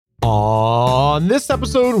On this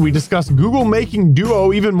episode, we discuss Google making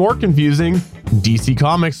Duo even more confusing, DC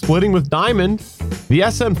Comics splitting with Diamond, the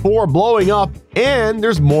SN4 blowing up, and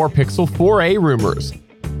there's more Pixel 4a rumors.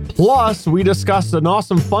 Plus, we discuss an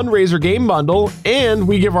awesome fundraiser game bundle, and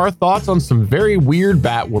we give our thoughts on some very weird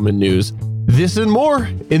Batwoman news. This and more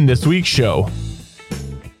in this week's show.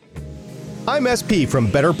 I'm SP from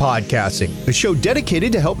Better Podcasting, a show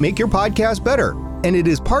dedicated to help make your podcast better. And it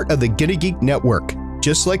is part of the Gonna Geek Network,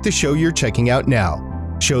 just like the show you're checking out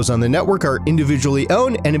now. Shows on the network are individually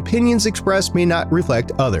owned, and opinions expressed may not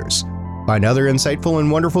reflect others. Find other insightful and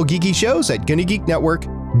wonderful geeky shows at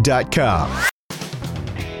GonnaGeekNetwork.com.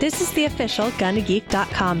 This is the official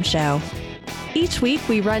GonnaGeek.com show. Each week,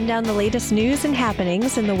 we run down the latest news and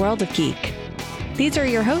happenings in the world of geek. These are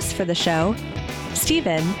your hosts for the show,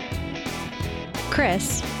 Steven,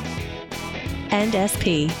 Chris, and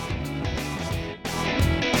SP.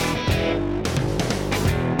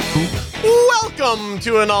 Welcome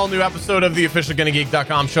to an all-new episode of the official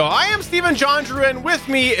GonnaGeek.com show. I am Steven John Drew, and with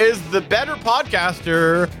me is the better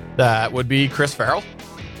podcaster. That would be Chris Farrell.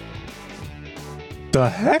 The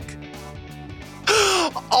heck?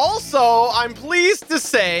 Also, I'm pleased to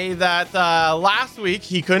say that last week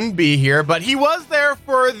he couldn't be here, but he was there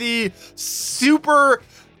for the super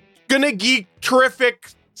Gonna Geek terrific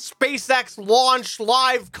SpaceX launch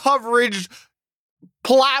live coverage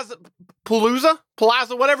Palooza,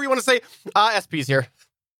 whatever you want to say. SP's here.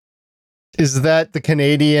 Is that the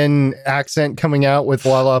Canadian accent coming out with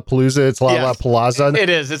Lollapalooza? It's Lollapalooza? It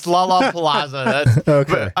is. It's Lollapalooza. That's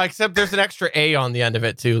okay. Except there's an extra A on the end of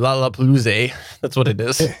it, too. Lollapalooza. That's what it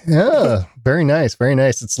is. Yeah, very nice. Very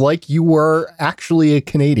nice. It's like you were actually a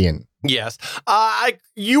Canadian. Yes.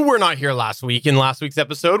 You were not here last week. In last week's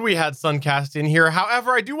episode, we had Suncast in here.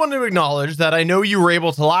 However, I do want to acknowledge that I know you were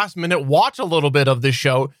able to last minute watch a little bit of this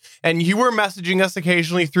show, and you were messaging us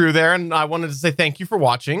occasionally through there, and I wanted to say thank you for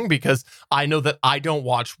watching, because I know that I don't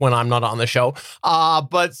watch when I'm not on the show.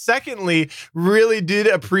 But secondly, really did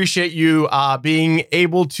appreciate you being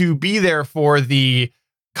able to be there for the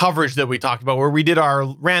coverage that we talked about, where we did our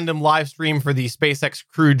random live stream for the SpaceX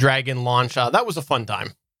Crew Dragon launch. That was a fun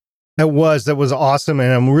time. That was awesome,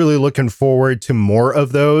 and I'm really looking forward to more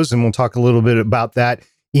of those, and we'll talk a little bit about that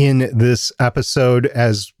in this episode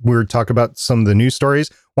as we're talking about some of the news stories.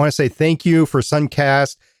 I want to say thank you for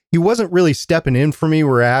Suncast. He wasn't really stepping in for me.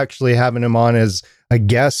 We're actually having him on as a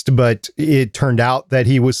guest, but it turned out that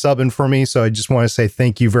he was subbing for me, so I just want to say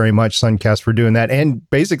thank you very much, Suncast, for doing that, and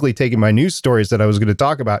basically taking my news stories that I was going to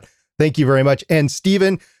talk about. Thank you very much. And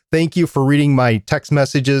Steven, thank you for reading my text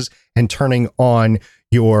messages and turning on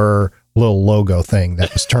your little logo thing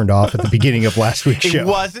that was turned off at the beginning of last week's show. It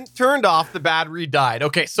wasn't turned off. The battery died.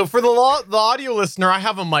 Okay, so for the audio listener, I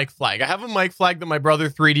have a mic flag. I have a mic flag that my brother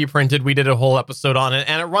 3D printed. We did a whole episode on it,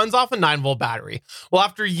 and it runs off a 9-volt battery. Well,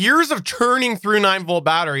 after years of churning through 9-volt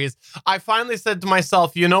batteries, I finally said to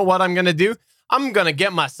myself, you know what I'm going to do? I'm going to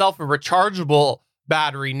get myself a rechargeable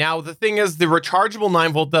battery. Now, the thing is, the rechargeable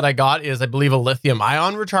 9-volt that I got is, I believe, a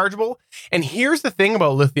lithium-ion rechargeable. And here's the thing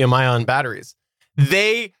about lithium-ion batteries.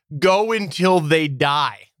 They go until they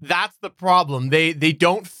die. That's the problem. They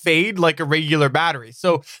don't fade like a regular battery.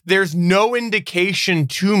 So there's no indication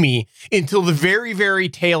to me until the very, very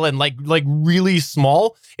tail end, like really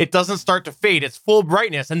small. It doesn't start to fade. It's full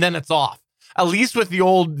brightness and then it's off. At least with the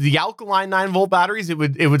alkaline 9-volt batteries, it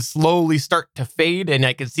would slowly start to fade, and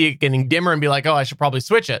I could see it getting dimmer and be like, oh, I should probably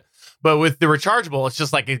switch it. But with the rechargeable, it's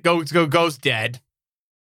just like it goes dead.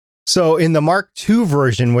 So in the Mark II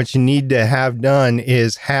version, what you need to have done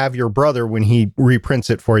is have your brother, when he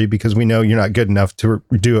reprints it for you, because we know you're not good enough to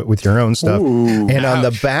do it with your own stuff. Ooh, and ouch. On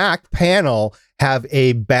the back panel, have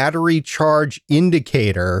a battery charge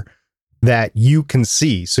indicator that you can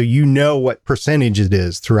see, so you know what percentage it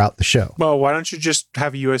is throughout the show. Well, why don't you just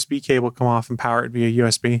have a USB cable come off and power it via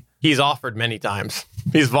USB? He's offered many times.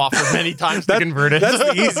 To convert it. That's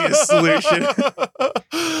the easiest solution.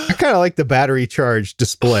 I kind of like the battery charge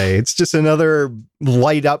display. It's just another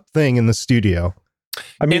light up thing in the studio.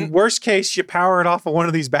 I mean, worst case, you power it off of one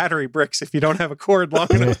of these battery bricks if you don't have a cord long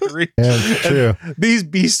enough to reach. Yeah, true. These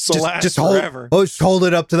beasts will last forever. Just hold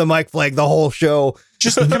it up to the mic flag the whole show.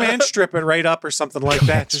 Just command strip it right up or something like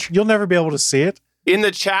that. You'll never be able to see it. In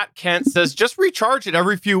the chat, Kent says, just recharge it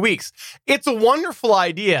every few weeks. It's a wonderful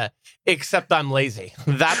idea, except I'm lazy.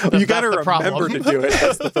 You got to remember to do it.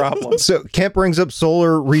 That's the problem. So Kent brings up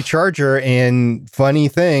solar recharger, and funny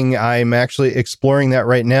thing, I'm actually exploring that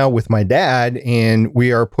right now with my dad, and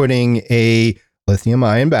we are putting a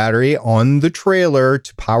lithium-ion battery on the trailer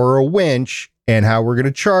to power a winch, and how we're going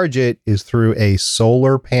to charge it is through a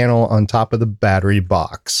solar panel on top of the battery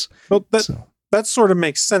box. Well, That sort of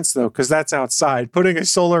makes sense, though, because that's outside. Putting a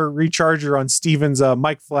solar recharger on Steven's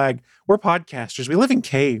mic flag. We're podcasters. We live in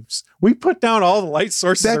caves. We put down all the light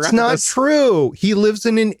sources around us. That's not true. He lives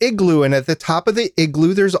in an igloo, and at the top of the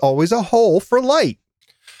igloo, there's always a hole for light.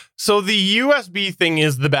 So the USB thing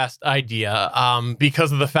is the best idea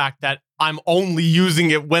because of the fact that I'm only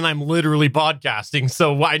using it when I'm literally podcasting.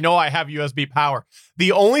 So I know I have USB power.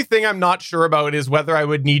 The only thing I'm not sure about is whether I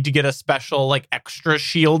would need to get a special, like, extra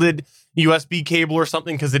shielded USB cable or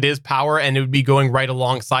something, because it is power and it would be going right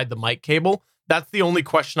alongside the mic cable. That's the only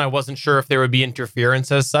question. I wasn't sure if there would be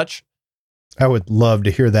interference as such. I would love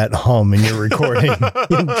to hear that hum in your recording.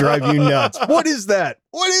 It'd drive you nuts. What is that?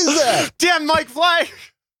 What is that? Damn Mike Flag!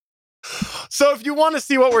 So if you want to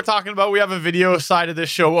see what we're talking about, we have a video side of this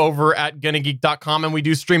show over at gonnageek.com, and we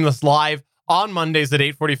do stream this live on Mondays at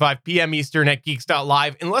 8:45 p.m. Eastern at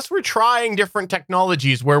geeks.live, unless we're trying different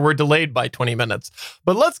technologies where we're delayed by 20 minutes.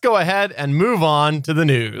 But let's go ahead and move on to the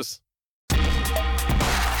news.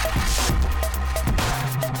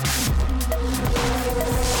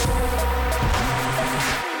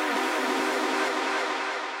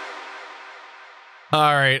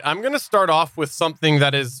 All right, I'm going to start off with something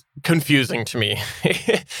that is confusing to me.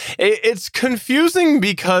 It's confusing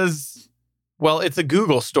because, well, it's a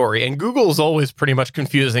Google story, and Google's always pretty much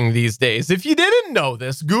confusing these days. If you didn't know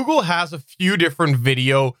this, Google has a few different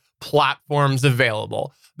video platforms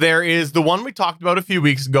available. There is the one we talked about a few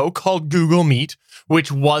weeks ago called Google Meet, which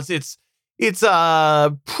was its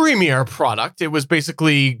a premier product. It was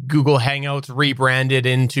basically Google Hangouts rebranded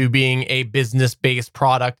into being a business-based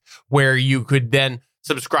product where you could then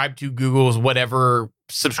subscribe to Google's whatever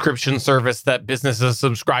subscription service that businesses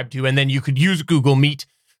subscribe to, and then you could use Google Meet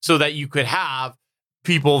so that you could have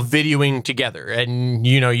people videoing together. And,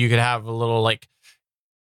 you know, you could have a little, like,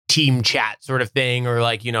 team chat sort of thing, or,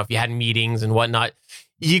 like, you know, if you had meetings and whatnot,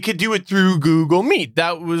 you could do it through Google Meet.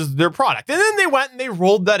 That was their product. And then they went and they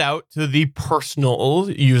rolled that out to the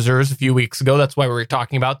personal users a few weeks ago. That's why we were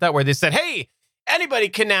talking about that, where they said, hey, anybody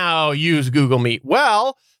can now use Google Meet.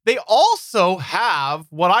 Well, they also have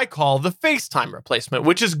what I call the FaceTime replacement,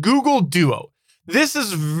 which is Google Duo. This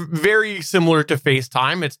is very similar to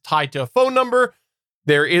FaceTime. It's tied to a phone number.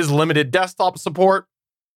 There is limited desktop support.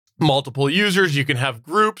 Multiple users, you can have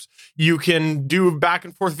groups, you can do back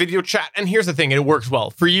and forth video chat. And here's the thing, it works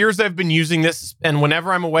well. For years, I've been using this, and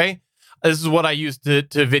whenever I'm away, this is what I use to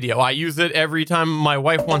video. I use it every time my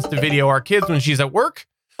wife wants to video our kids when she's at work.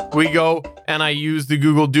 We go and I use the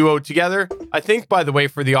Google Duo together. I think, by the way,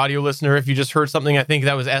 for the audio listener, if you just heard something, I think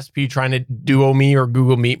that was SP trying to Duo me or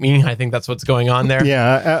Google Meet me. I think that's what's going on there.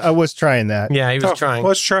 Yeah, I was trying that. Yeah, he was trying.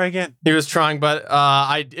 Let's try again. He was trying, but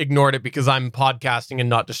I ignored it because I'm podcasting and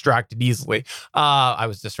not distracted easily. I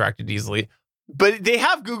was distracted easily. But they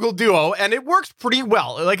have Google Duo, and it works pretty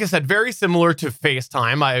well. Like I said, very similar to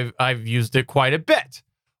FaceTime. I've used it quite a bit.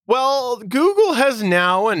 Well, Google has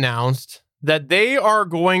now announced that they are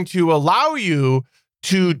going to allow you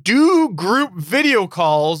to do group video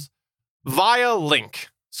calls via link.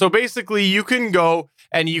 So basically, you can go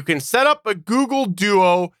and you can set up a Google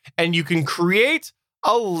Duo and you can create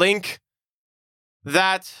a link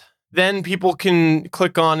that then people can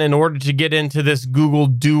click on in order to get into this Google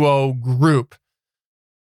Duo group.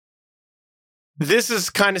 This is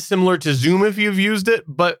kind of similar to Zoom if you've used it,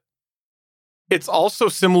 but it's also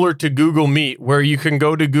similar to Google Meet, where you can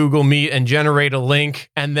go to Google Meet and generate a link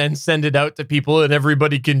and then send it out to people and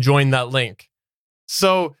everybody can join that link.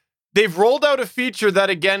 So they've rolled out a feature that,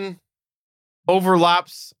 again,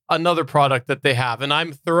 overlaps another product that they have, and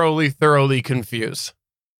I'm thoroughly confused.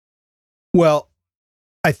 Well,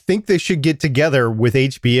 I think they should get together with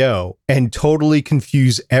HBO and totally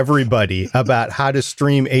confuse everybody about how to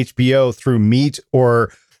stream HBO through Meet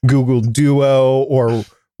or Google Duo, or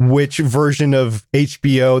which version of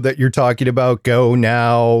HBO that you're talking about, Go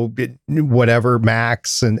Now, whatever,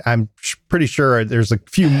 Max. And I'm pretty sure there's a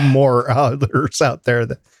few more others out there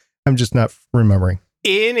that I'm just not remembering.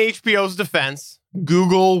 In HBO's defense,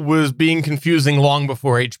 Google was being confusing long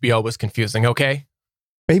before HBO was confusing, okay?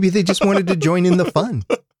 Maybe they just wanted to join in the fun.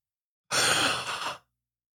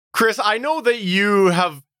 Chris, I know that you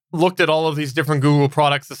have looked at all of these different Google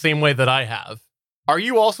products the same way that I have. Are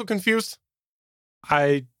you also confused?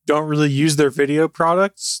 I don't really use their video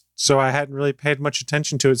products, so I hadn't really paid much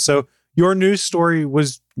attention to it. So your news story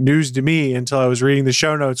was news to me until I was reading the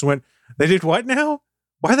show notes and went, they did what now?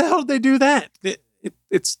 Why the hell did they do that?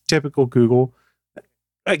 It's typical Google.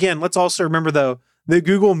 Again, let's also remember, though, that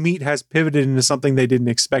Google Meet has pivoted into something they didn't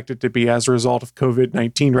expect it to be as a result of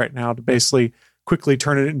COVID-19 right now, to basically quickly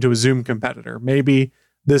turn it into a Zoom competitor. Maybe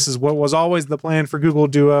this is what was always the plan for Google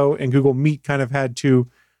Duo, and Google Meet kind of had to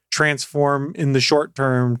transform in the short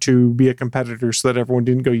term to be a competitor so that everyone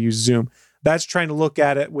didn't go use Zoom. That's trying to look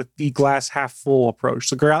at it with the glass half full approach.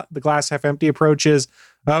 The glass half empty approach is,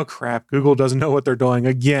 oh crap, Google doesn't know what they're doing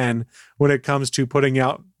again when it comes to putting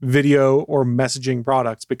out video or messaging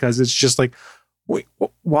products, because it's just like, wait,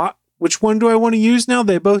 what? Which one do I want to use now?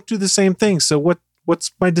 They both do the same thing. So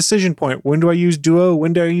what's my decision point? When do I use Duo?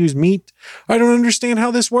 When do I use Meet? I don't understand how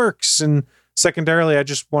this works. And secondarily, I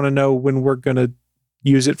just want to know when we're going to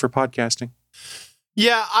use it for podcasting.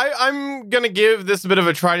 Yeah, I'm going to give this a bit of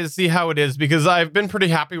a try to see how it is, because I've been pretty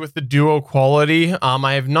happy with the Duo quality.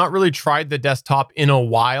 I have not really tried the desktop in a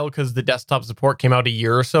while because the desktop support came out a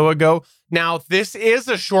year or so ago. Now, this is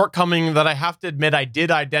a shortcoming that I have to admit I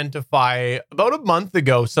did identify about a month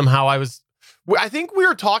ago. Somehow I think we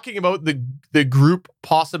were talking about the group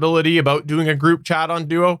possibility about doing a group chat on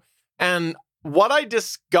Duo, and what I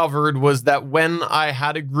discovered was that when I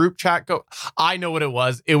had a group chat go, I know what it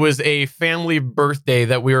was. It was a family birthday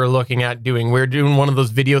that we were looking at doing. We were doing one of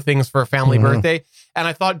those video things for a family birthday. And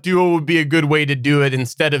I thought Duo would be a good way to do it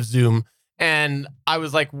instead of Zoom. And I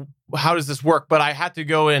was like, how does this work? But I had to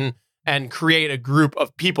go in and create a group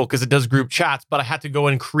of people because it does group chats, but I had to go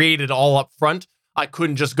and create it all up front. I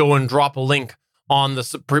couldn't just go and drop a link on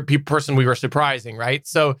the person we were surprising, right?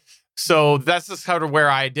 So that's just kind of where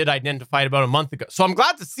I did identify it about a month ago. So I'm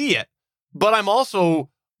glad to see it, but I'm also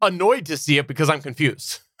annoyed to see it because I'm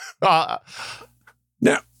confused. Now,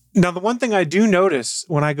 the one thing I do notice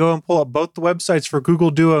when I go and pull up both the websites for Google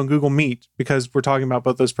Duo and Google Meet, because we're talking about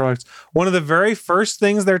both those products, one of the very first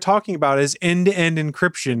things they're talking about is end-to-end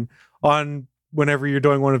encryption on whenever you're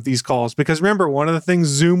doing one of these calls. Because remember, one of the things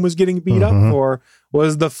Zoom was getting beat up for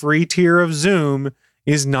was the free tier of Zoom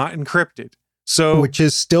is not encrypted. So, which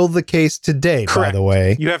is still the case today, correct. By the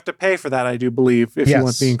way. You have to pay for that, I do believe, if you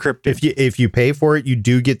want the encrypted. If you pay for it, you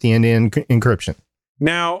do get the end-to-end encryption.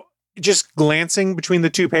 Now, just glancing between the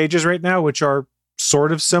two pages right now, which are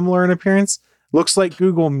sort of similar in appearance, looks like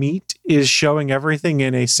Google Meet is showing everything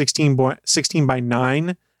in a 16 by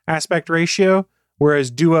 9 aspect ratio,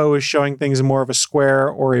 whereas Duo is showing things in more of a square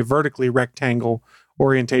or a vertically rectangle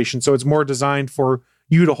orientation. So it's more designed for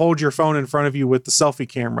you to hold your phone in front of you with the selfie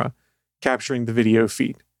camera, capturing the video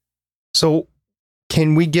feed. So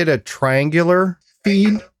can we get a triangular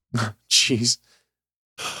feed? Jeez.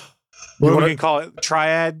 What do we call it?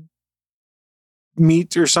 Triad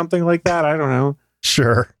Meet or something like that? I don't know.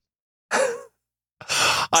 Sure.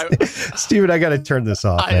 Steven, I got to turn this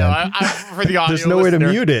off. I know. For the audio there's no way to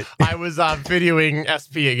mute it. I was videoing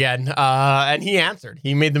SP again, and he answered.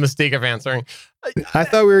 He made the mistake of answering. I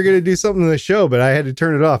thought we were going to do something in the show, but I had to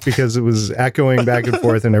turn it off because it was echoing back and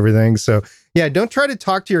forth and everything. So, yeah, don't try to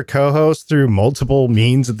talk to your co-host through multiple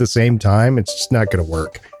means at the same time. It's just not going to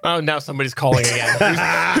work. Oh, now somebody's calling again.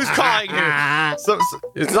 Who's calling here? So,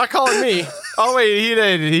 it's not calling me. Oh, wait, he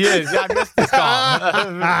did. He is. Yeah, I missed this call.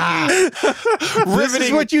 This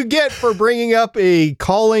is what you get for bringing up a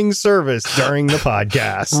calling service during the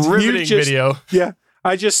podcast. Riveting video. Yeah.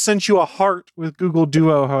 I just sent you a heart with Google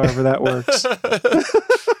Duo, however that works.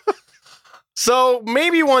 So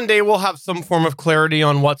maybe one day we'll have some form of clarity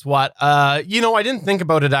on what's what. I didn't think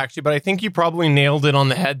about it actually, but I think you probably nailed it on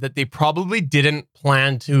the head that they probably didn't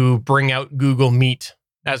plan to bring out Google Meet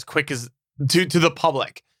as quick as to the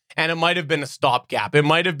public. And it might have been a stopgap. It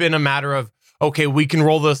might have been a matter of, okay, we can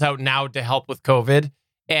roll this out now to help with COVID.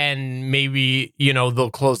 And maybe, they'll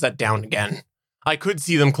close that down again. I could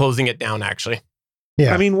see them closing it down actually.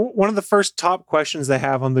 Yeah. I mean, one of the first top questions they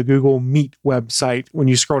have on the Google Meet website, when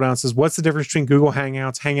you scroll down, says, what's the difference between Google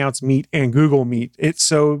Hangouts, Hangouts Meet, and Google Meet? It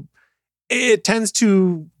tends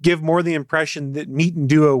to give more the impression that Meet and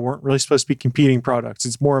Duo weren't really supposed to be competing products.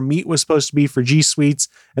 It's more Meet was supposed to be for G Suites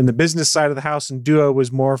and the business side of the house, and Duo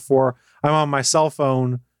was more for, I'm on my cell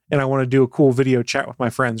phone and I want to do a cool video chat with my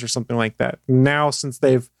friends or something like that. Now, since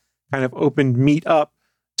they've kind of opened Meet up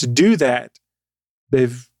to do that,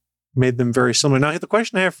 they've made them very similar. Now, the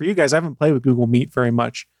question I have for you guys, I haven't played with Google Meet very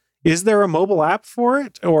much. Is there a mobile app for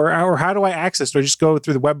it? Or how do I access it? Do I just go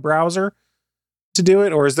through the web browser to do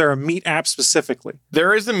it? Or is there a Meet app specifically?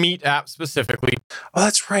 There is a Meet app specifically. Oh,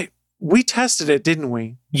 that's right. We tested it, didn't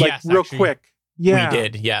we? Yes, real actually, quick. Yeah. We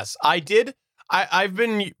did, yes. I did. I've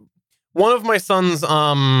been... One of my son's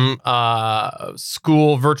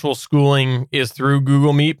virtual schooling is through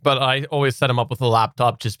Google Meet, but I always set him up with a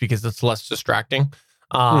laptop just because it's less distracting.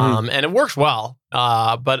 And it works well.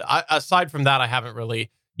 But aside from that, I haven't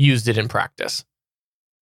really used it in practice.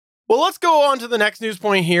 Well, let's go on to the next news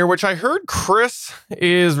point here, which I heard Chris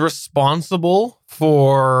is responsible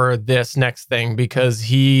for this next thing because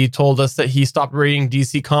he told us that he stopped reading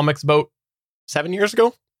DC Comics about 7 years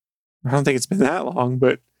ago. I don't think it's been that long,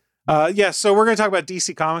 but So we're going to talk about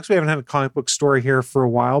DC Comics. We haven't had a comic book story here for a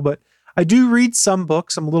while, but I do read some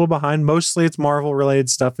books. I'm a little behind. Mostly it's Marvel-related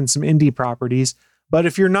stuff and some indie properties. But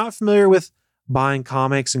if you're not familiar with buying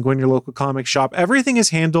comics and going to your local comic shop, everything is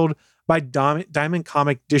handled by Diamond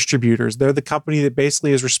Comic Distributors. They're the company that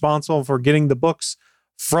basically is responsible for getting the books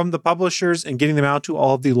from the publishers and getting them out to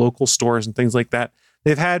all of the local stores and things like that.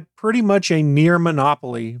 They've had pretty much a near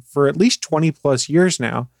monopoly for at least 20 plus years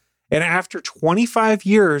now. And after 25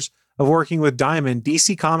 years of working with Diamond,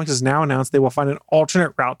 DC Comics has now announced they will find an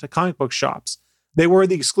alternate route to comic book shops. They were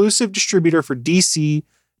the exclusive distributor for DC,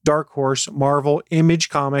 Dark Horse, Marvel, Image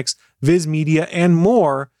Comics, Viz Media, and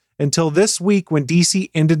more until this week when DC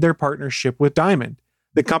ended their partnership with Diamond.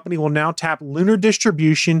 The company will now tap Lunar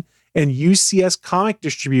Distribution and UCS Comic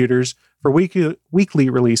Distributors for weekly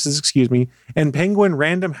releases, and Penguin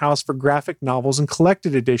Random House for graphic novels and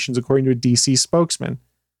collected editions, according to a DC spokesman.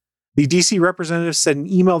 The DC representative said in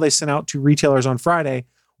an email they sent out to retailers on Friday,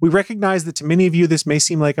 "We recognize that to many of you this may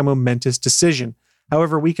seem like a momentous decision.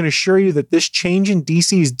 However, we can assure you that this change in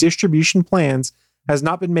DC's distribution plans has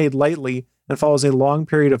not been made lightly and follows a long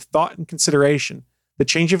period of thought and consideration. The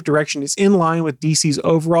change of direction is in line with DC's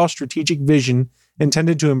overall strategic vision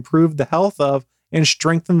intended to improve the health of and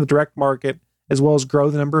strengthen the direct market, as well as grow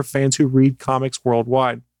the number of fans who read comics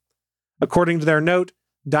worldwide." According to their note,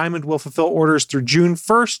 Diamond will fulfill orders through June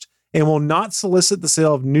 1st and will not solicit the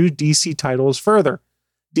sale of new DC titles further.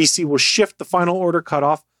 DC will shift the final order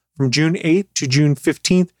cutoff from June 8th to June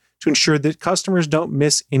 15th to ensure that customers don't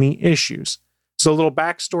miss any issues. So a little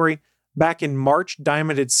backstory. Back in March,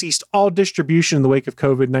 Diamond had ceased all distribution in the wake of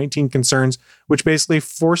COVID-19 concerns, which basically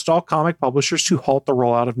forced all comic publishers to halt the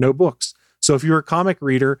rollout of no books. So if you were a comic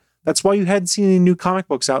reader, that's why you hadn't seen any new comic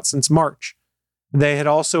books out since March. They had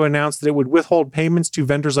also announced that it would withhold payments to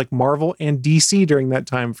vendors like Marvel and DC during that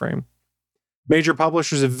time frame. Major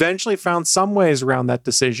publishers eventually found some ways around that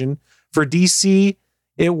decision. For DC,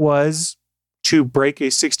 it was to break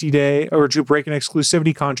a 60-day or to break an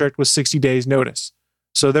exclusivity contract with 60 days notice.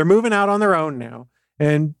 So they're moving out on their own now.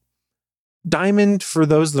 And Diamond, for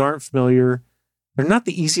those that aren't familiar, they're not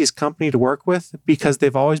the easiest company to work with because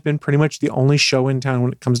they've always been pretty much the only show in town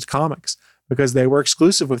when it comes to comics because they were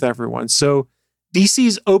exclusive with everyone. So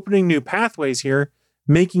DC's opening new pathways here,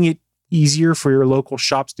 making it easier for your local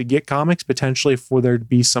shops to get comics, potentially for there to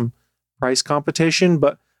be some price competition,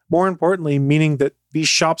 but more importantly, meaning that these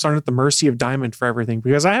shops aren't at the mercy of Diamond for everything.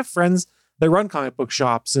 Because I have friends that run comic book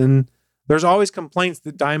shops and there's always complaints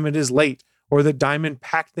that Diamond is late or that Diamond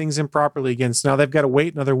packed things improperly again. So now they've got to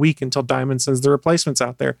wait another week until Diamond sends the replacements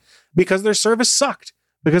out there because their service sucked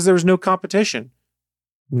because there was no competition.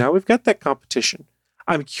 Now we've got that competition.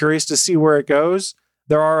 I'm curious to see where it goes.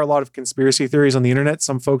 There are a lot of conspiracy theories on the internet.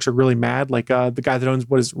 Some folks are really mad. Like the guy that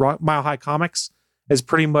owns Mile High Comics is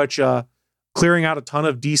pretty much clearing out a ton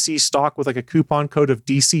of DC stock with like a coupon code of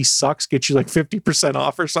DC sucks, get you like 50%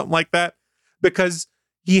 off or something like that, because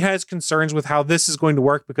he has concerns with how this is going to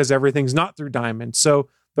work because everything's not through Diamond. So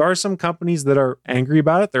there are some companies that are angry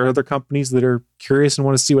about it. There are other companies that are curious and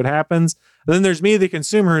want to see what happens. And then there's me, the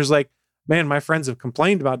consumer, who's like, man, my friends have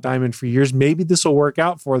complained about Diamond for years. Maybe this will work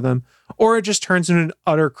out for them. Or it just turns into an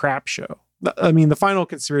utter crap show. I mean, the final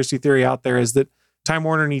conspiracy theory out there is that Time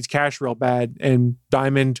Warner needs cash real bad, and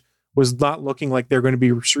Diamond was not looking like they're going to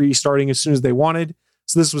be restarting as soon as they wanted.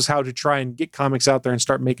 So this was how to try and get comics out there and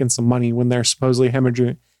start making some money when they're supposedly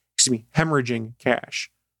hemorrhaging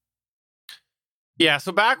cash. Yeah,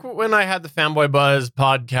 so back when I had the Fanboy Buzz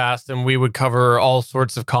podcast and we would cover all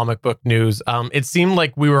sorts of comic book news, it seemed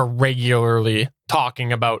like we were regularly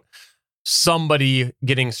talking about somebody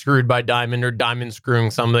getting screwed by Diamond or Diamond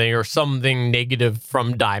screwing somebody or something negative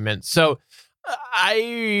from Diamond. So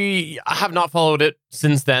I have not followed it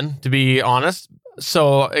since then, to be honest.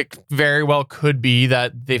 So it very well could be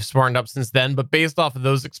that they've smartened up since then. But based off of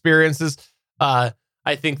those experiences, I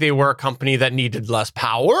think they were a company that needed less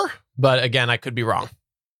power. But again, I could be wrong.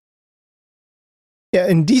 Yeah,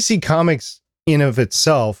 and DC Comics in of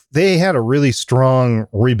itself, they had a really strong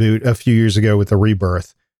reboot a few years ago with the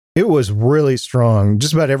Rebirth. It was really strong.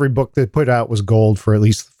 Just about every book they put out was gold for at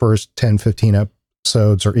least the first 10, 15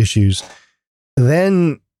 episodes or issues.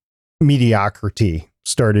 Then mediocrity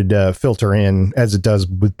started to filter in, as it does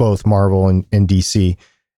with both Marvel and DC.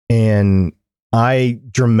 And I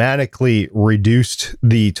dramatically reduced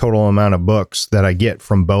the total amount of books that I get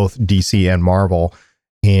from both DC and Marvel.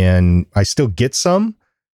 And I still get some.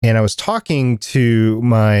 And I was talking to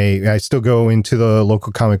I still go into the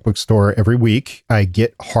local comic book store every week. I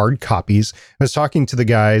get hard copies. I was talking to the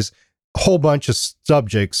guys, a whole bunch of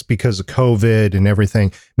subjects because of COVID and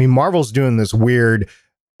everything. I mean, Marvel's doing this weird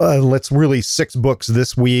let's release 6 books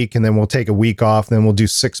this week, and then we'll take a week off, then we'll do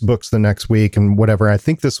 6 books the next week and whatever. I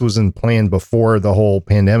think this was in plan before the whole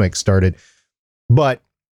pandemic started. But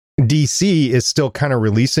DC is still kind of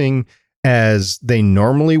releasing as they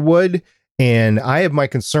normally would. And I have my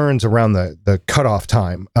concerns around the cutoff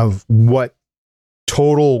time of what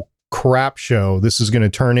total crap show this is going to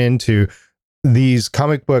turn into. These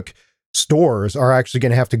comic book stores are actually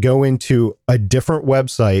going to have to go into a different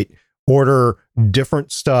website, order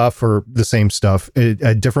different stuff or the same stuff,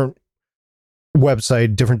 a different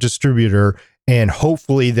website, different distributor, and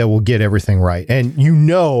hopefully they will get everything right. And you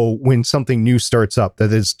know, when something new starts up,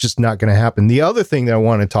 that it's just not going to happen. The other thing that I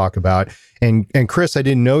want to talk about, and Chris, I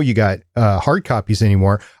didn't know you got hard copies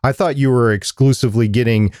anymore. I thought you were exclusively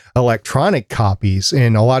getting electronic copies,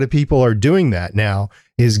 and a lot of people are doing that now,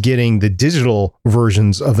 is getting the digital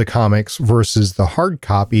versions of the comics versus the hard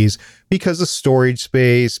copies because of storage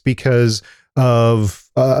space, because of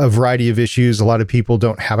a variety of issues. A lot of people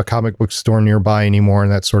don't have a comic book store nearby anymore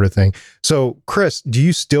and that sort of thing. So, Chris, do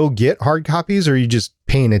you still get hard copies, or are you just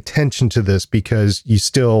paying attention to this because you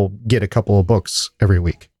still get a couple of books every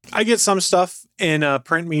week? I get some stuff in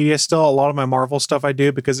print media still. A lot of my Marvel stuff I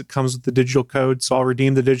do because it comes with the digital code. So I'll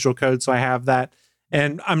redeem the digital code. So I have that.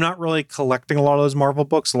 And I'm not really collecting a lot of those Marvel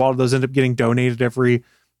books. A lot of those end up getting donated every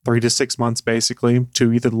 3 to 6 months, basically,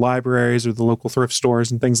 to either the libraries or the local thrift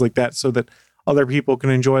stores and things like that, so that other people can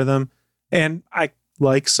enjoy them. And I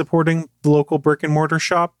like supporting the local brick and mortar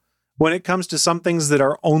shop. When it comes to some things that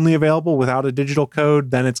are only available without a digital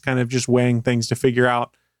code, then it's kind of just weighing things to figure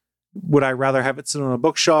out, would I rather have it sit on a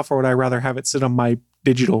bookshelf, or would I rather have it sit on my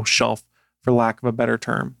digital shelf, for lack of a better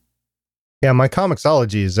term? Yeah, my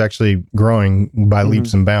comicsology is actually growing by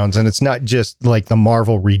leaps and bounds, and it's not just like the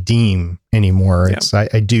Marvel Redeem anymore. It's I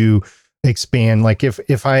do expand. Like if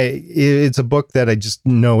it's a book that I just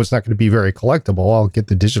know it's not going to be very collectible, I'll get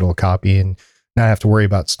the digital copy and not have to worry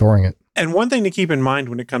about storing it. And one thing to keep in mind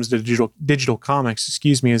when it comes to digital comics,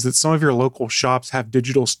 is that some of your local shops have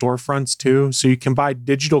digital storefronts too. So you can buy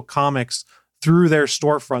digital comics through their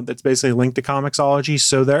storefront that's basically linked to Comixology.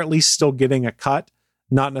 So they're at least still getting a cut,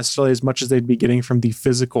 not necessarily as much as they'd be getting from the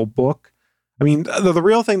physical book. I mean, the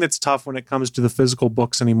real thing that's tough when it comes to the physical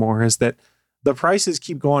books anymore is that the prices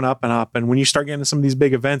keep going up and up. And when you start getting to some of these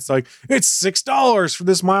big events, like, it's $6 for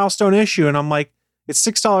this milestone issue. And I'm like, it's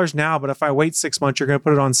 $6 now, but if I wait 6 months, you're going to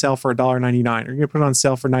put it on sale for $1.99, or you're going to put it on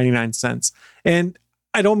sale for 99 cents. And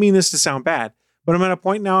I don't mean this to sound bad, but I'm at a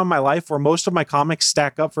point now in my life where most of my comics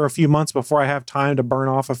stack up for a few months before I have time to burn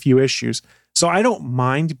off a few issues. So I don't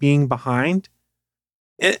mind being behind.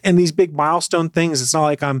 And these big milestone things, it's not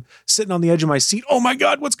like I'm sitting on the edge of my seat. Oh my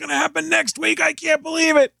God, what's going to happen next week? I can't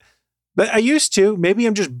believe it. But I used to. Maybe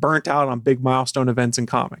I'm just burnt out on big milestone events in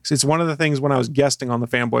comics. It's one of the things when I was guesting on the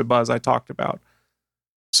Fanboy Buzz I talked about.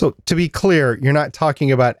 So to be clear, you're not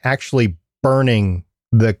talking about actually burning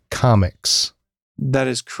the comics. That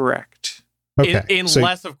is correct. Okay.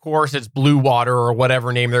 Unless, of course, it's Blue Water or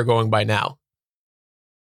whatever name they're going by now.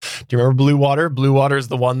 Do you remember Blue Water? Blue Water is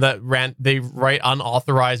the one that they write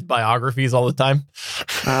unauthorized biographies all the time.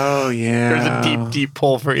 Oh, yeah. There's a deep, deep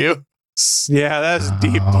pull for you. Yeah, that's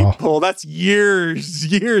deep pull. That's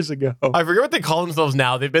years ago. I forget what they call themselves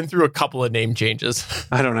now. They've been through a couple of name changes.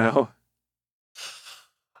 I don't know.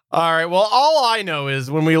 All right. Well, all I know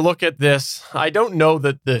is when we look at this, I don't know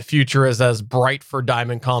that the future is as bright for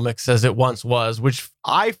Diamond Comics as it once was, which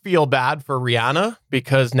I feel bad for Rihanna,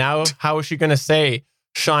 because now how is she going to say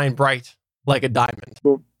shine bright like a diamond?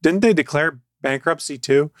 Well, didn't they declare bankruptcy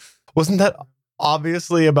too? Wasn't that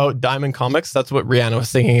obviously about Diamond Comics? That's what Rihanna was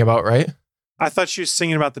singing about, right? I thought she was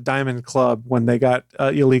singing about the Diamond Club when they got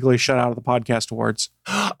illegally shut out of the podcast awards.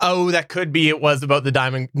 Oh, that could be. It was about the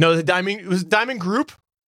Diamond. No, it was Diamond Group.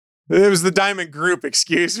 It was the Diamond Group,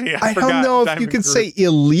 excuse me. I don't know if Diamond you could say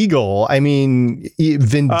illegal. I mean,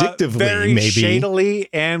 vindictively, very maybe. Shadily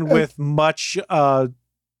and with much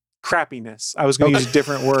crappiness. I was going to use a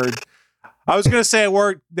different word. I was going to say a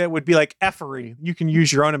word that would be like effery. You can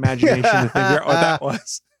use your own imagination to figure out what that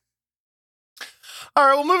was. All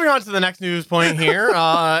right, well, moving on to the next news point here.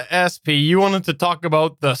 SP, you wanted to talk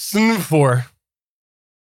about the SNFOR.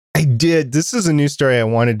 I did. This is a news story I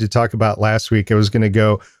wanted to talk about last week. I was going to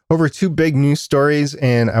go over 2 big news stories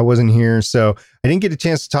and I wasn't here, so I didn't get a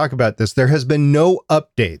chance to talk about this. There has been no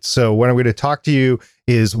updates. So what I'm going to talk to you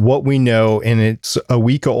is what we know, and it's a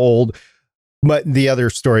week old. But the other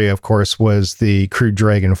story, of course, was the Crew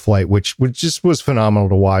Dragon flight, which just was phenomenal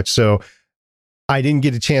to watch. So I didn't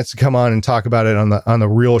get a chance to come on and talk about it on the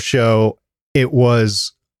real show. It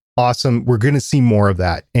was awesome. We're going to see more of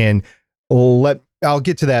that, and I'll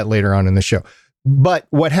get to that later on in the show. But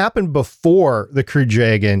what happened before the Crew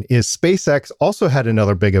Dragon is SpaceX also had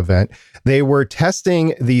another big event. They were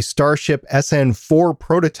testing the Starship SN4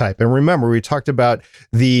 prototype. And remember, we talked about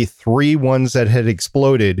the 3 ones that had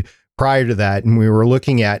exploded prior to that, and we were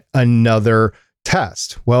looking at another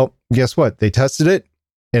test. Well, guess what? They tested it.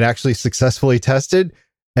 It actually successfully tested.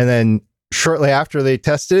 And then shortly after they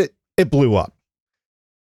tested it, it blew up.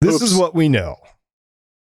 This is what we know.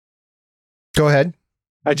 Go ahead.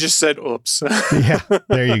 I just said, oops. Yeah,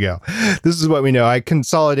 there you go. This is what we know. I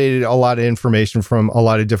consolidated a lot of information from a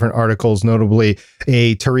lot of different articles, notably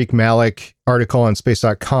a Tariq Malik article on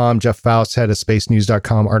space.com. Jeff Faust had a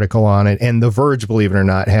spacenews.com article on it. And The Verge, believe it or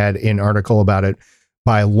not, had an article about it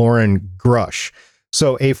by Lauren Grush.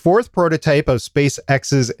 So a 4th prototype of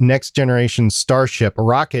SpaceX's next generation Starship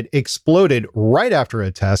rocket exploded right after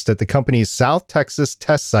a test at the company's South Texas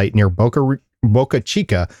test site near Boca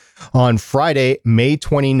Chica on Friday, May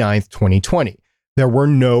 29th, 2020. There were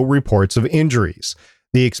no reports of injuries.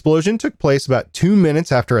 The explosion took place about 2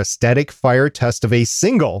 minutes after a static fire test of a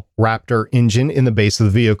single Raptor engine in the base of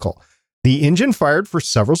the vehicle. The engine fired for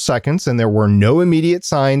several seconds, and there were no immediate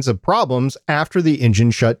signs of problems after the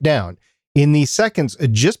engine shut down. In the seconds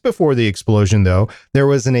just before the explosion, though, there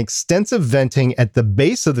was an extensive venting at the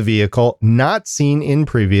base of the vehicle not seen in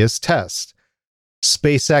previous tests.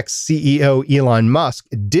 SpaceX CEO Elon Musk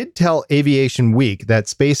did tell Aviation Week that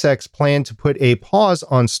SpaceX planned to put a pause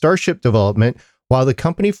on Starship development while the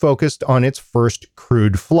company focused on its first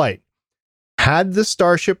crewed flight. Had the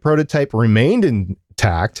Starship prototype remained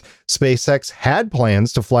intact, SpaceX had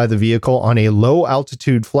plans to fly the vehicle on a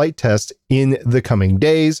low-altitude flight test in the coming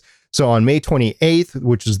days. So on May 28th,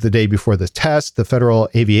 which is the day before the test, the Federal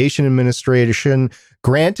Aviation Administration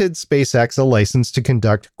granted SpaceX a license to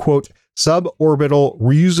conduct, quote, suborbital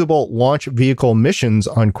reusable launch vehicle missions,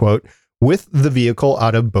 unquote, with the vehicle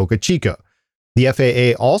out of Boca Chica. The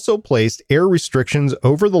FAA also placed air restrictions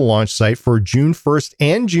over the launch site for June 1st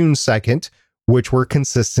and June 2nd, which were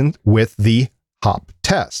consistent with the HOP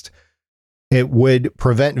test. It would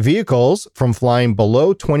prevent vehicles from flying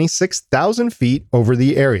below 26,000 feet over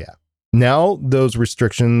the area. Now, those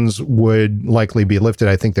restrictions would likely be lifted.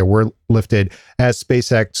 I think they were lifted as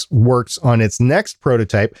SpaceX works on its next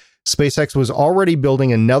prototype. SpaceX was already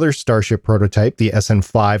building another Starship prototype, the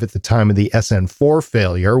SN5, at the time of the SN4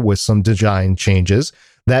 failure, with some design changes.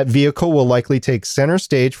 That vehicle will likely take center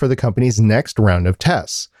stage for the company's next round of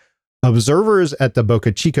tests. Observers at the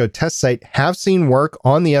Boca Chica test site have seen work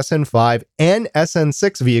on the SN5 and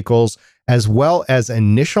SN6 vehicles, as well as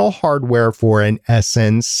initial hardware for an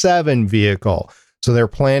SN7 vehicle. So they're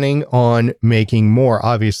planning on making more.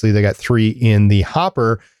 Obviously, they got 3 in the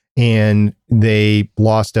hopper, and they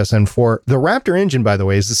lost SN4. The Raptor engine, by the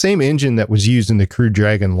way, is the same engine that was used in the Crew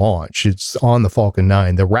Dragon launch. It's on the Falcon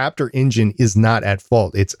 9. The Raptor engine is not at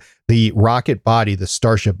fault. It's the rocket body, the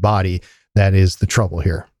Starship body, that is the trouble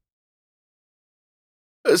here.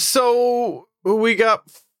 So we got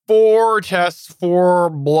 4 tests, 4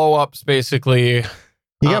 blow-ups, basically.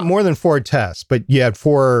 You got more than 4 tests, but you had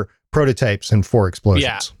 4 prototypes and 4 explosions.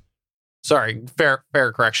 Yeah. Sorry, fair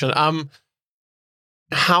correction.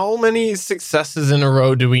 How many successes in a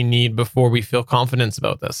row do we need before we feel confidence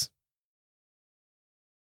about this?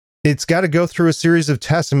 It's got to go through a series of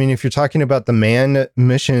tests. I mean, if you're talking about the manned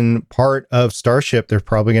mission part of Starship, they're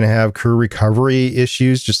probably going to have crew recovery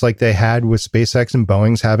issues, just like they had with SpaceX and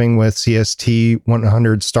Boeing's having with CST-100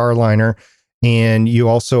 Starliner. And you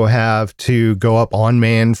also have to go up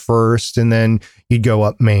unmanned first, and then you'd go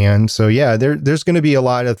up manned. So yeah, there's going to be a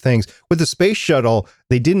lot of things. With the space shuttle,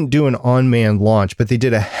 they didn't do an unmanned launch, but they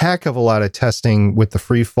did a heck of a lot of testing with the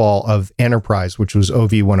free fall of Enterprise, which was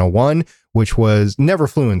OV-101, which was never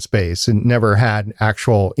flew in space and never had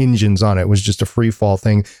actual engines on it. It was just a free fall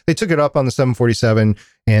thing. They took it up on the 747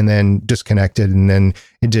 and then disconnected, and then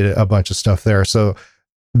it did a bunch of stuff there. So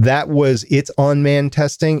that was its unmanned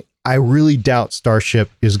testing. I really doubt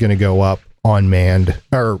Starship is going to go up unmanned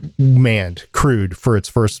or manned, crewed for its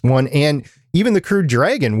first one. And even the Crew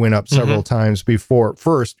Dragon went up several times before,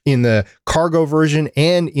 first in the cargo version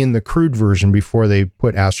and in the crewed version before they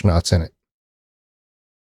put astronauts in it.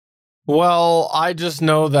 Well, I just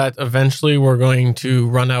know that eventually we're going to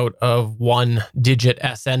run out of 1-digit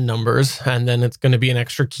SN numbers, and then it's going to be an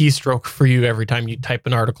extra keystroke for you every time you type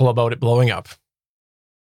an article about it blowing up.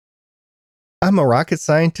 I'm a rocket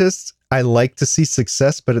scientist. I like to see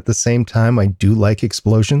success, but at the same time, I do like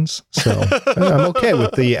explosions. So I'm okay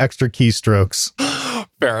with the extra keystrokes.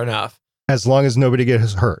 Fair enough. As long as nobody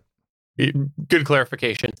gets hurt. Good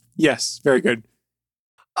clarification. Yes, very good.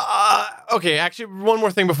 Okay, actually, one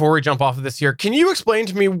more thing before we jump off of this here. Can you explain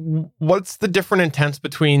to me what's the different intents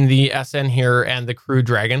between the SN here and the Crew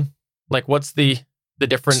Dragon? Like, what's the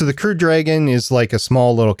difference? So the Crew Dragon is like a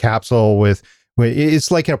small little capsule with it's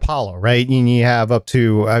like an Apollo, right? And you have up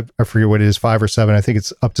to, I forget what it is, 5 or 7. I think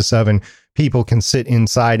it's up to 7 people can sit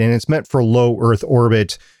inside, and it's meant for low Earth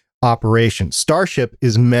orbit operation. Starship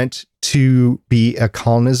is meant to be a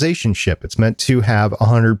colonization ship. It's meant to have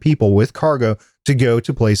 100 people with cargo to go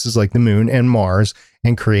to places like the moon and Mars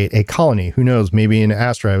and create a colony. Who knows? Maybe an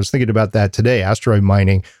asteroid. I was thinking about that today. Asteroid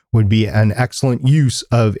mining would be an excellent use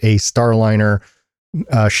of a Starliner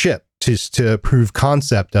ship to prove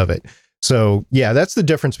concept of it. So yeah, that's the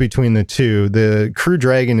difference between the two. The Crew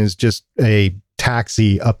Dragon is just a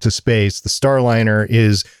taxi up to space. The Starliner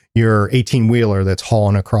is your 18-wheeler that's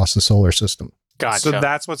hauling across the solar system. Gotcha. So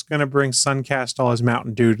that's what's going to bring Suncast all his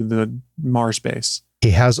Mountain Dew to the Mars base.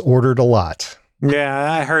 He has ordered a lot.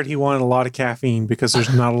 Yeah, I heard he wanted a lot of caffeine because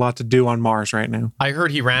there's not a lot to do on Mars right now. I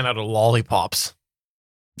heard he ran out of lollipops.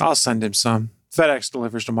 I'll send him some. FedEx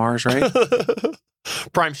delivers to Mars, right?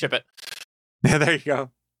 Prime ship it. Yeah, there you go.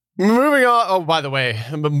 Moving on. Oh, by the way,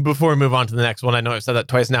 before we move on to the next one, I know I've said that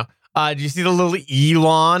twice now. Did you see the little Jeff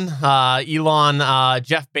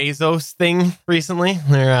Bezos thing recently?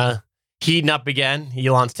 They're heating up again.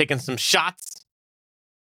 Elon's taking some shots.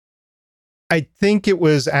 I think it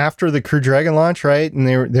was after the Crew Dragon launch, right? And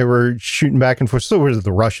they were shooting back and forth. So were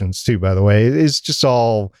the Russians too, by the way. It's just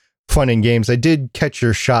all fun and games. I did catch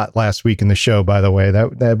your shot last week in the show, by the way.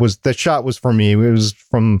 That shot was for me. It was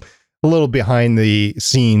from a little behind the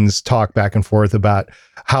scenes talk back and forth about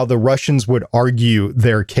how the Russians would argue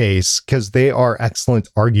their case, because they are excellent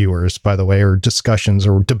arguers, by the way, or discussions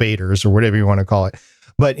or debaters or whatever you want to call it.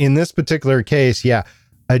 But in this particular case, yeah,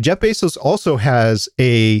 Jeff Bezos also has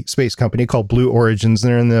a space company called Blue Origins.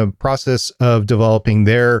 They're in the process of developing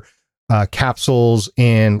their capsules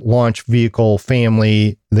and launch vehicle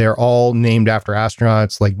family. They're all named after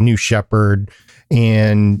astronauts like New Shepard,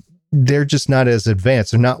 and they're just not as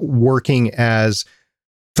advanced. They're not working as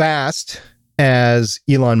fast as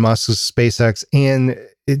Elon Musk's SpaceX. And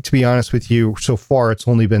to be honest with you, so far, it's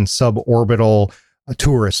only been suborbital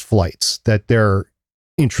tourist flights that they're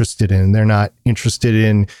interested in. They're not interested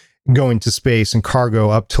in going to space and cargo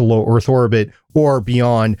up to low Earth orbit or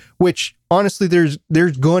beyond, which honestly, there's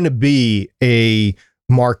going to be a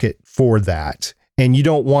market for that. And you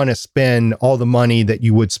don't want to spend all the money that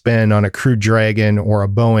you would spend on a Crew Dragon or a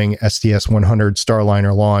Boeing STS-100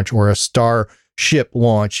 Starliner launch or a Starship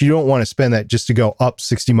launch. You don't want to spend that just to go up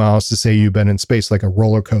 60 miles to say you've been in space like a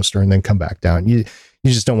roller coaster and then come back down. You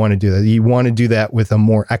just don't want to do that. You want to do that with a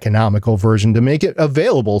more economical version to make it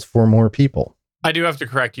available for more people. I do have to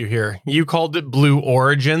correct you here. You called it Blue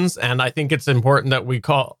Origins, and I think it's important that we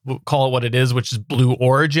call it what it is, which is Blue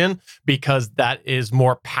Origin, because that is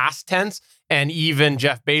more past tense. And even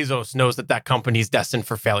Jeff Bezos knows that company is destined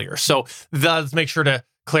for failure. So let's make sure to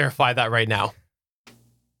clarify that right now.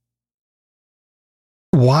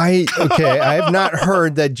 Why? Okay, I have not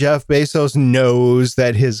heard that Jeff Bezos knows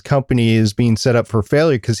that his company is being set up for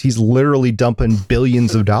failure, because he's literally dumping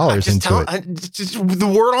billions of dollars into it. Just the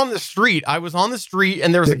word on the street. I was on the street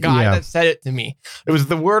and there was a guy that said it to me. It was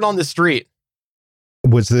the word on the street.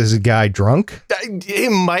 Was this guy drunk?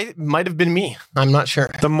 It might have been me. I'm not sure.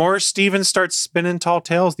 The more Steven starts spinning tall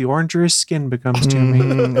tales, the oranger his skin becomes to me. A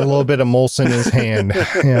little bit of Molson in his hand.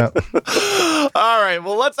 Yeah. All right.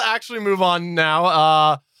 Well, let's actually move on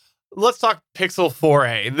now. Let's talk Pixel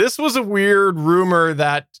 4a. This was a weird rumor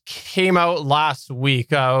that came out last week.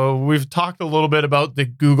 We've talked a little bit about the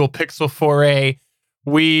Google Pixel 4a.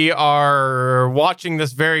 We are watching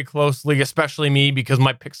this very closely, especially me, because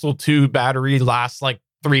my Pixel 2 battery lasts like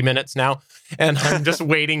 3 minutes now. And I'm just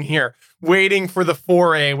waiting for the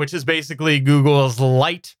 4a, which is basically Google's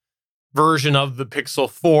light version of the Pixel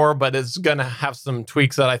 4, but it's going to have some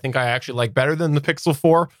tweaks that I think I actually like better than the Pixel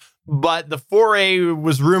 4. But the 4a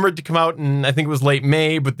was rumored to come out in, I think it was late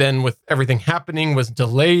May, but then with everything happening was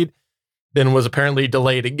delayed, then was apparently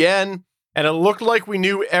delayed again. And it looked like we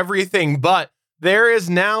knew everything, but there is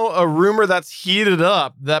now a rumor that's heated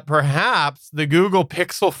up that perhaps the Google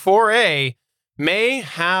Pixel 4a may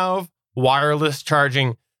have wireless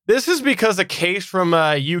charging. This is because a case from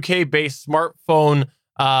a UK-based smartphone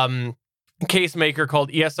case maker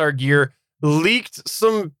called ESR Gear leaked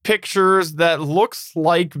some pictures that looks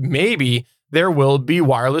like maybe there will be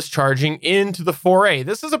wireless charging into the 4a.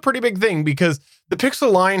 This is a pretty big thing because the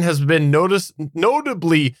Pixel line has been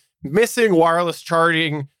notably missing wireless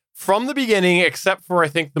charging from the beginning, except for, I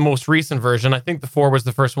think, the most recent version. I think the 4 was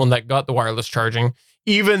the first one that got the wireless charging,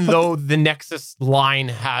 even though the Nexus line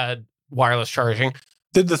had wireless charging.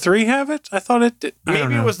 Did the 3 have it? I thought it did.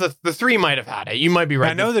 Maybe it was the 3 might have had it. You might be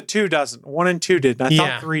right. I know the 2 doesn't. 1 and 2 did. I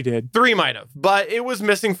thought 3 did. 3 might have, but it was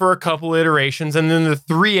missing for a couple iterations. And then the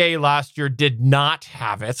 3A last year did not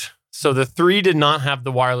have it. So the 3 did not have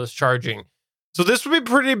the wireless charging. So this would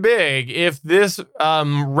be pretty big if this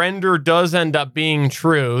render does end up being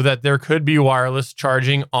true, that there could be wireless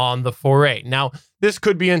charging on the 4A. Now, this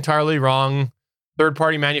could be entirely wrong.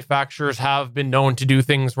 Third-party manufacturers have been known to do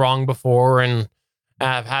things wrong before and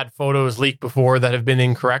have had photos leaked before that have been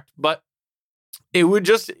incorrect, but it would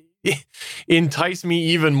just entice me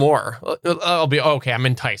even more. I'll be okay. I'm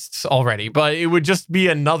enticed already, but it would just be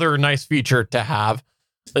another nice feature to have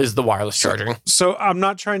is the wireless charging. So I'm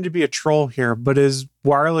not trying to be a troll here, but is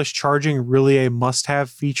wireless charging really a must-have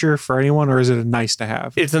feature for anyone, or is it a nice to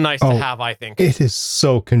have? It's a nice to have, I think. It is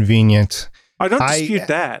so convenient. I don't dispute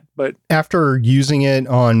that, but after using it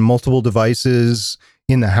on multiple devices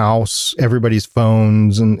in the house, everybody's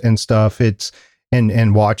phones and stuff, it's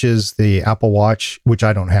and watches, the Apple Watch, which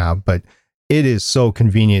I don't have, but it is so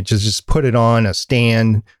convenient to just put it on a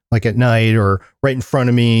stand like at night or right in front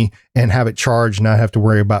of me and have it charged, not have to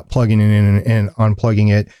worry about plugging it in and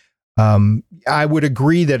unplugging it. I would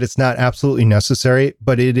agree that it's not absolutely necessary,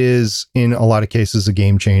 but it is in a lot of cases a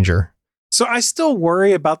game changer. So I still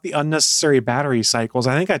worry about the unnecessary battery cycles.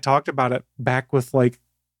 I think I talked about it back with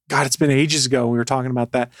God, it's been ages ago we were talking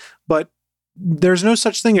about that. But there's no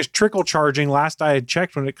such thing as trickle charging last I had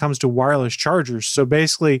checked when it comes to wireless chargers. So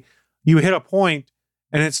basically you hit a point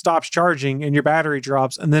and it stops charging and your battery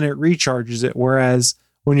drops and then it recharges it. Whereas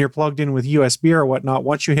when you're plugged in with USB or whatnot,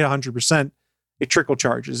 once you hit 100%, it trickle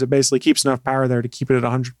charges. It basically keeps enough power there to keep it at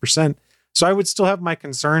 100%. So I would still have my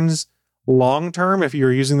concerns long term if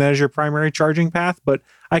you're using that as your primary charging path, but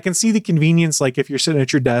I can see the convenience, like if you're sitting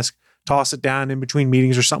at your desk, toss it down in between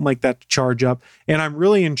meetings or something like that to charge up. And I'm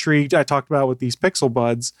really intrigued. I talked about with these Pixel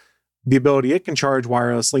Buds, the ability it can charge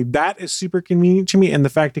wirelessly. That is super convenient to me. And the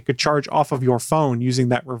fact it could charge off of your phone using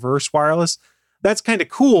that reverse wireless, that's kind of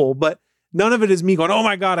cool, but none of it is me going, oh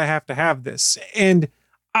my God, I have to have this. And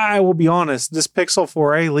I will be honest, this Pixel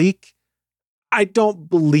 4a leak, I don't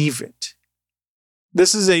believe it.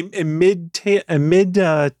 This is a mid-tier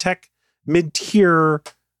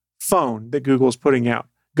phone that Google's putting out.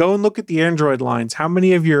 Go and look at the Android lines. How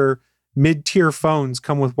many of your mid-tier phones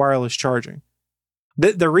come with wireless charging?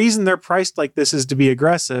 The reason they're priced like this is to be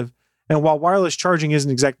aggressive. And while wireless charging isn't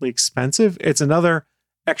exactly expensive, it's another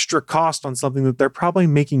extra cost on something that they're probably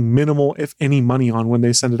making minimal, if any, money on when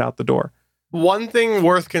they send it out the door. One thing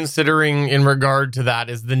worth considering in regard to that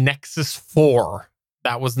is the Nexus 4.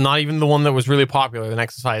 That was not even the one that was really popular, the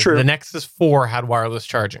Nexus 5. True. The Nexus 4 had wireless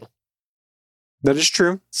charging. That is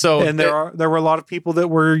true. So, and there were a lot of people that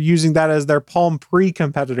were using that as their Palm Pre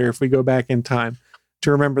competitor, if we go back in time, to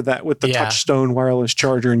remember that with the Touchstone wireless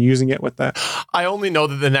charger and using it with that. I only know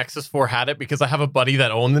that the Nexus 4 had it because I have a buddy that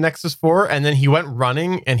owned the Nexus 4, and then he went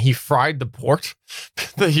running and he fried the port.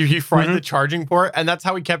 he fried the charging port, and that's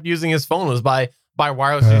how he kept using his phone, was by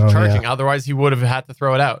wireless charging. Yeah. Otherwise, he would have had to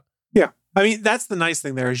throw it out. Yeah. I mean, that's the nice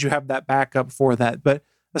thing there is you have that backup for that. But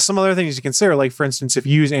some other things you consider, like, for instance, if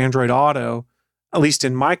you use Android Auto, at least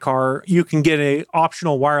in my car, you can get an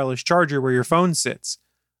optional wireless charger where your phone sits.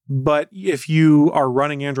 But if you are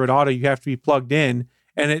running Android Auto, you have to be plugged in,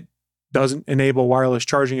 and it doesn't enable wireless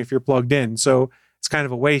charging if you're plugged in. So it's kind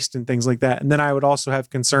of a waste and things like that. And then I would also have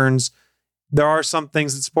concerns. There are some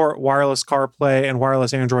things that support wireless CarPlay and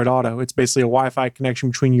wireless Android Auto. It's basically a Wi-Fi connection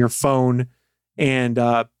between your phone and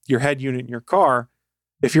your head unit in your car.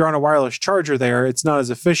 If you're on a wireless charger there, it's not as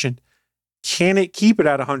efficient. Can it keep it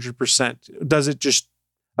at 100%? Does it just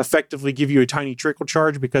effectively give you a tiny trickle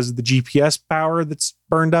charge because of the GPS power that's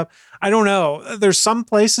burned up? I don't know. There's some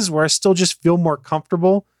places where I still just feel more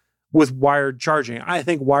comfortable with wired charging. I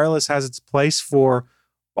think wireless has its place for,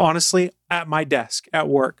 honestly, at my desk at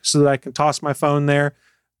work, so that I can toss my phone there,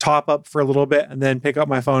 top up for a little bit, and then pick up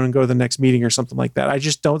my phone and go to the next meeting or something like that. I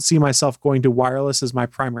just don't see myself going to wireless as my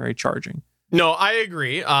primary charging. No, I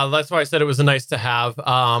agree. That's why I said it was a nice to have.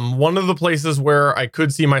 One of the places where I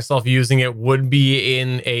could see myself using it would be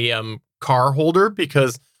in a car holder,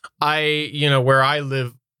 because where I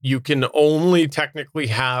live, you can only technically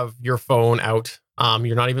have your phone out.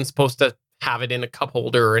 You're not even supposed to have it in a cup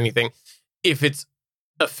holder or anything if it's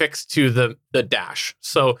affixed to the dash.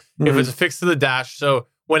 So if it's affixed to the dash, so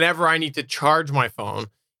whenever I need to charge my phone,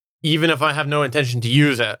 even if I have no intention to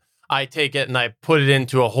use it, I take it and I put it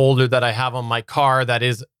into a holder that I have on my car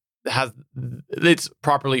it's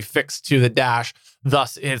properly fixed to the dash.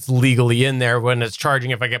 Thus, it's legally in there when it's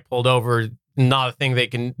charging. If I get pulled over, not a thing they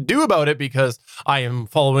can do about it because I am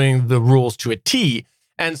following the rules to a T.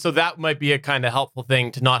 And so that might be a kind of helpful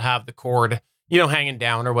thing to not have the cord, hanging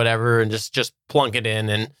down or whatever, and just plunk it in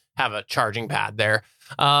and have a charging pad there.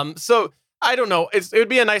 So I don't know. It would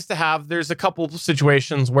be a nice to have. There's a couple of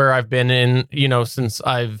situations where I've been in, since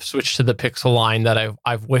I've switched to the Pixel line that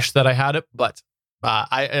I've wished that I had it, but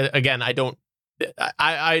I don't.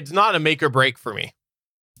 It's not a make or break for me.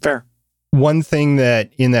 Fair. One thing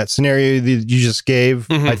that in that scenario that you just gave,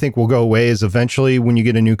 I think will go away is eventually when you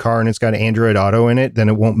get a new car and it's got Android Auto in it, then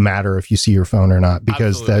it won't matter if you see your phone or not,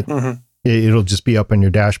 because it'll just be up on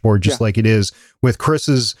your dashboard, just like it is with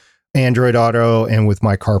Chris's Android Auto and with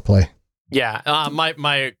my CarPlay. Yeah,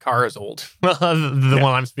 my car is old. the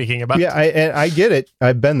one I'm speaking about. Yeah, I get it.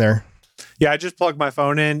 I've been there. Yeah, I just plug my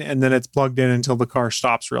phone in and then it's plugged in until the car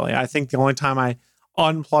stops, really. I think the only time I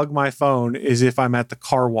unplug my phone is if I'm at the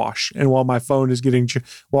car wash, and while my car is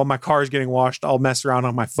getting washed, I'll mess around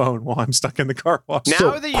on my phone while I'm stuck in the car wash.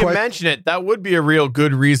 Now that you mention it, that would be a real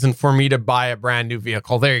good reason for me to buy a brand new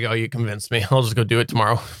vehicle. There you go. You convinced me. I'll just go do it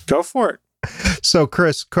tomorrow. Go for it. So,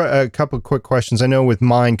 Chris, a couple of quick questions. I know with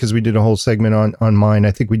mine, because we did a whole segment on mine.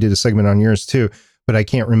 I think we did a segment on yours too, but I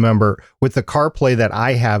can't remember. With the CarPlay that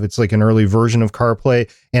I have, it's like an early version of CarPlay,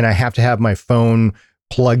 and I have to have my phone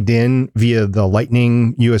plugged in via the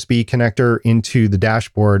Lightning USB connector into the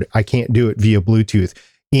dashboard. I can't do it via Bluetooth.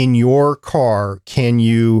 In your car, can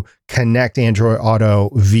you connect Android Auto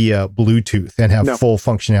via Bluetooth and have full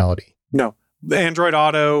functionality? No. Android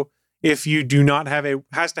Auto, if you do not have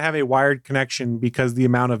has to have a wired connection, because the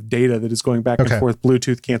amount of data that is going back and forth,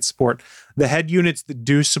 Bluetooth can't support. The head units that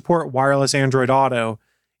do support wireless Android Auto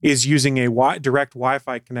is using a direct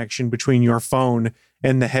Wi-Fi connection between your phone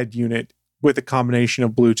and the head unit with a combination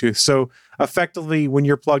of Bluetooth. So effectively, when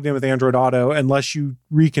you're plugged in with Android Auto, unless you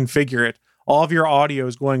reconfigure it, all of your audio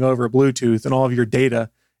is going over Bluetooth and all of your data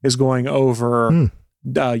is going over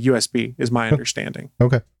USB, is my understanding.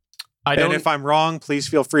 Okay. And if I'm wrong, please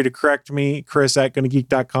feel free to correct me, Chris at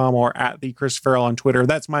gonnageek.com or at the Chris Farrell on Twitter.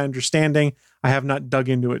 That's my understanding. I have not dug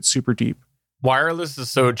into it super deep. Wireless is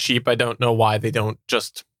so cheap. I don't know why they don't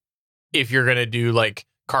just, if you're going to do like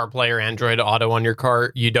CarPlay or Android Auto on your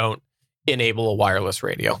car, you don't enable a wireless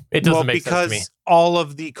radio. It doesn't make sense to me. Because all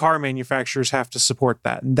of the car manufacturers have to support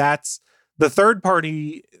that. And that's the third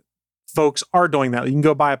party folks are doing that. You can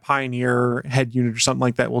go buy a Pioneer head unit or something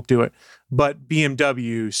like that will do it. But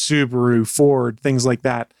BMW, Subaru, Ford, things like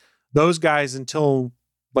that, those guys until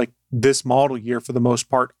like this model year for the most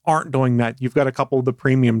part aren't doing that. You've got a couple of the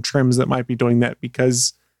premium trims that might be doing that,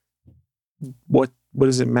 because what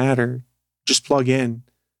does it matter? Just plug in.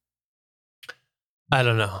 I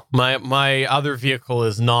don't know. My other vehicle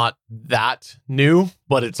is not that new,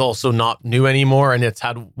 but it's also not new anymore, and it's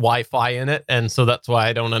had Wi-Fi in it, and so that's why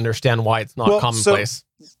I don't understand why it's not commonplace.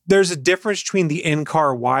 So there's a difference between the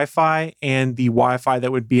in-car Wi-Fi and the Wi-Fi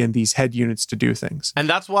that would be in these head units to do things. And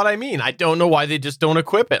that's what I mean. I don't know why they just don't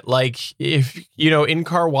equip it. Like, if,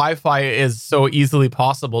 in-car Wi-Fi is so easily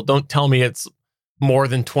possible, don't tell me it's more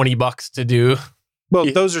than $20 to do. Well,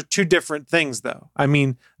 those are two different things, though. I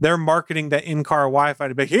mean, they're marketing that in-car Wi-Fi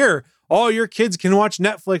to be here, all your kids can watch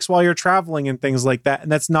Netflix while you're traveling and things like that.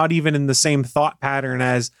 And that's not even in the same thought pattern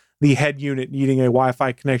as the head unit needing a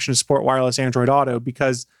Wi-Fi connection to support wireless Android Auto,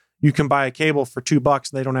 because you can buy a cable for $2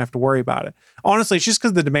 and they don't have to worry about it. Honestly, it's just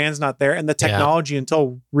because the demand's not there, and the technology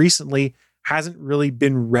until recently hasn't really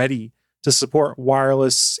been ready to support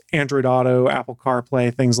wireless Android Auto, Apple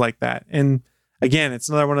CarPlay, things like that. And again, it's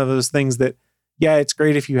another one of those things that, yeah, it's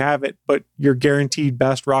great if you have it, but your guaranteed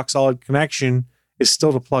best rock solid connection is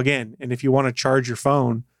still to plug in. And if you want to charge your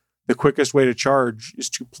phone, the quickest way to charge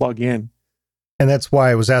is to plug in. And that's why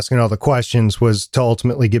I was asking all the questions, was to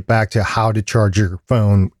ultimately get back to how to charge your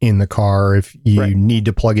phone in the car, if you need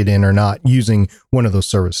to plug it in or not, using one of those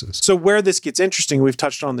services. So where this gets interesting, we've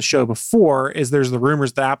touched on the show before, is there's the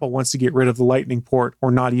rumors that Apple wants to get rid of the Lightning port, or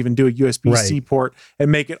not even do a USB-C port,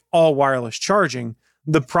 and make it all wireless charging.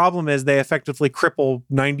 The problem is they effectively cripple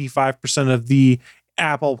 95% of the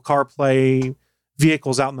Apple CarPlay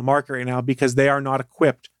vehicles out in the market right now, because they are not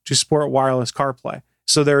equipped to support wireless CarPlay.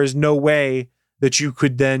 So there is no way that you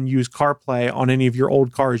could then use CarPlay on any of your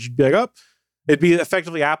old cars. You'd be like, it'd be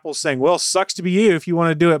effectively Apple saying, well, sucks to be you. If you want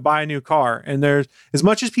to do it, buy a new car. And there's, as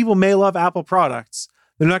much as people may love Apple products,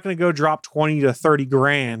 they're not going to go drop 20 to 30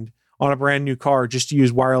 grand on a brand new car just to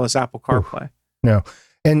use wireless Apple CarPlay. No.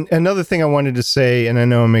 And another thing I wanted to say, and I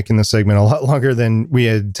know I'm making the segment a lot longer than we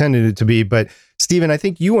had intended it to be, but Stephen, I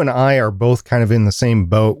think you and I are both kind of in the same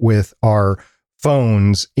boat with our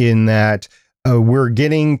phones, in that we're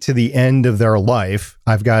getting to the end of their life.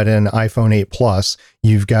 I've got an iPhone 8 Plus.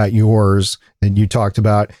 You've got yours that you talked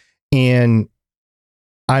about. And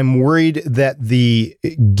I'm worried that the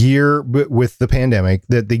gear with the pandemic,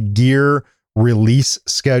 that the gear release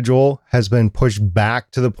schedule has been pushed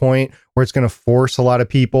back to the point where it's going to force a lot of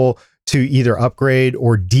people to either upgrade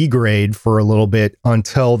or degrade for a little bit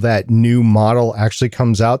until that new model actually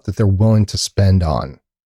comes out that they're willing to spend on.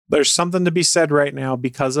 There's something to be said right now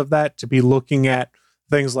because of that, to be looking at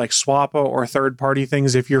things like Swappa or third-party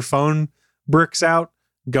things. If your phone bricks out,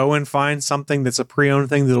 go and find something that's a pre-owned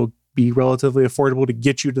thing that'll be relatively affordable to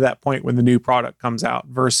get you to that point when the new product comes out,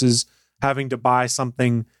 versus having to buy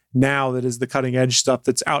something now that is the cutting edge stuff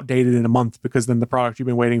that's outdated in a month because then the product you've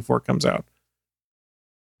been waiting for comes out.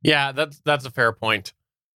 Yeah, that's a fair point.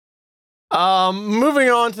 Moving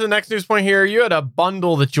on to the next news point here. You had a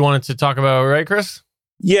bundle that you wanted to talk about, right, Chris?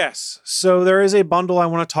 Yes. So there is a bundle I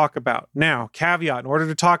want to talk about. Now, caveat, in order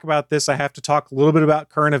to talk about this, I have to talk a little bit about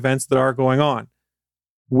current events that are going on.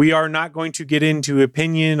 We are not going to get into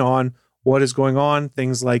opinion on what is going on,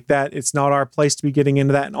 things like that. It's not our place to be getting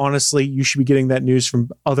into that. And honestly, you should be getting that news from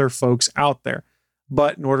other folks out there.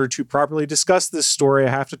 But in order to properly discuss this story,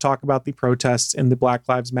 I have to talk about the protests and the Black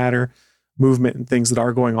Lives Matter movement and things that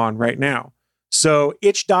are going on right now. So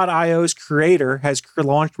itch.io's creator has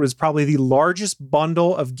launched what is probably the largest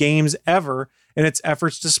bundle of games ever in its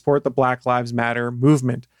efforts to support the Black Lives Matter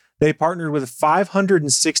movement. They partnered with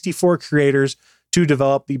 564 creators to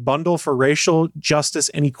develop the Bundle for Racial Justice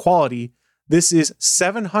and Equality. This is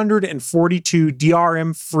 742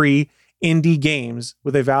 DRM-free indie games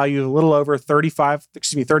with a value of a little over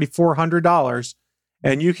 $3,400.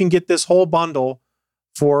 And you can get this whole bundle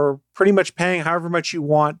for pretty much paying however much you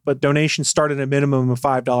want, but donations start at a minimum of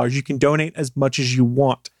 $5. You can donate as much as you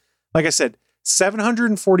want. Like I said,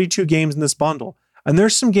 742 games in this bundle. And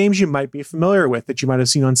there's some games you might be familiar with that you might have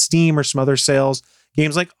seen on Steam or some other sales.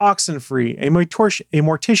 Games like Oxenfree, A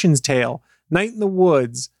Mortician's Tale, Night in the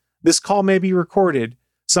Woods, This Call May Be Recorded.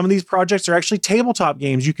 Some of these projects are actually tabletop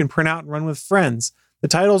games you can print out and run with friends. The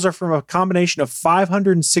titles are from a combination of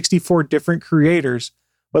 564 different creators.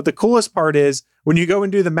 But the coolest part is, when you go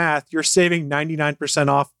and do the math, you're saving 99%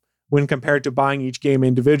 off when compared to buying each game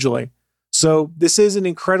individually. So this is an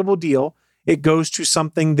incredible deal. It goes to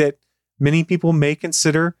something that many people may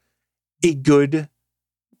consider a good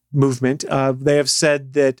movement. They have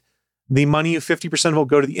said that the money of 50% will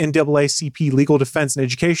go to the NAACP Legal Defense and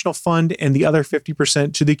Educational Fund, and the other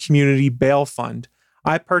 50% to the Community Bail Fund.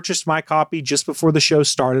 I purchased my copy just before the show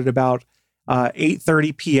started, about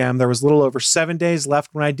 8:30 p.m. There was a little over 7 days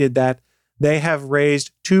left when I did that. They have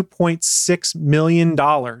raised $2.6 million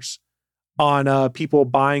on people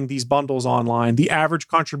buying these bundles online. The average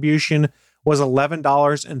contribution was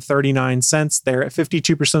 $11.39. They're at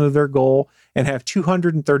 52% of their goal and have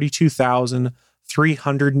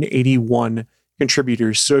 232,381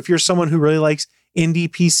 contributors. So if you're someone who really likes indie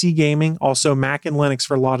PC gaming, also Mac and Linux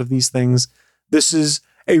for a lot of these things, this is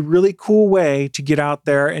a really cool way to get out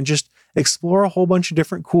there and just explore a whole bunch of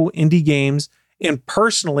different cool indie games. And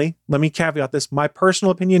personally, let me caveat this, my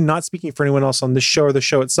personal opinion, not speaking for anyone else on this show or the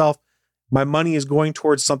show itself, my money is going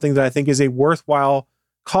towards something that I think is a worthwhile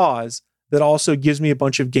cause that also gives me a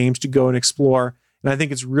bunch of games to go and explore. And I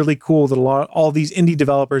think it's really cool that all these indie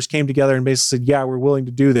developers came together and basically said, yeah, we're willing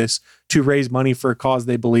to do this to raise money for a cause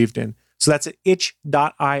they believed in. So that's at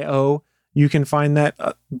itch.io. You can find that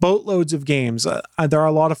boatloads of games. There are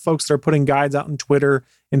a lot of folks that are putting guides out on Twitter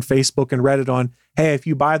and Facebook and Reddit on, hey, if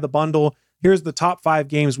you buy the bundle, here's the top 5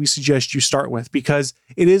 games we suggest you start with, because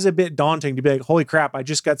it is a bit daunting to be like, holy crap, I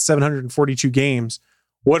just got 742 games.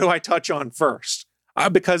 What do I touch on first?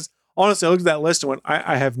 Because honestly, I looked at that list and went,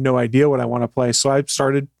 I have no idea what I want to play. So I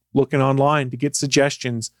started looking online to get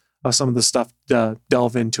suggestions of some of the stuff to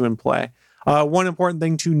delve into and play. One important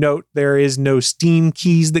thing to note, there is no Steam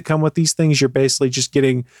keys that come with these things. You're basically just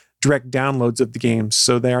getting direct downloads of the games.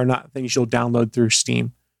 So they are not things you'll download through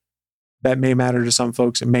Steam. That may matter to some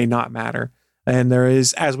folks. It may not matter. And there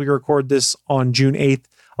is, as we record this on June 8th,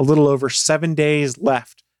 a little over 7 days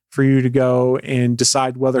left for you to go and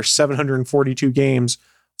decide whether 742 games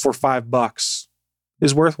for $5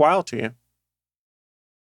 is worthwhile to you.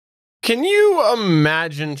 Can you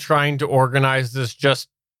imagine trying to organize this just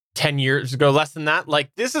 10 years ago, less than that?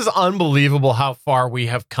 Like, this is unbelievable how far we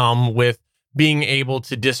have come with being able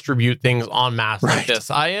to distribute things en masse like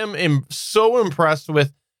this. I am so impressed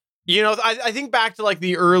with, I think back to like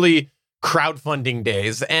the early crowdfunding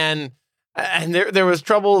days, and there was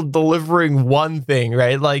trouble delivering one thing,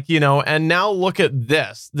 right? Like, and now look at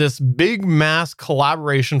this big mass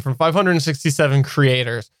collaboration from 567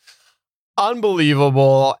 creators.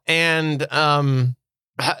 Unbelievable. And,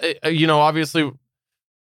 obviously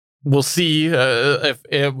we'll see if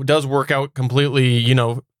it does work out completely,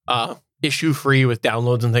 issue free with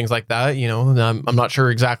downloads and things like that. You know, I'm not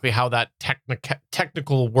sure exactly how that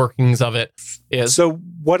technical workings of it is. So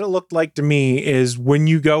what it looked like to me is when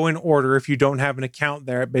you go and order, if you don't have an account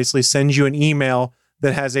there, it basically sends you an email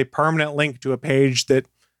that has a permanent link to a page that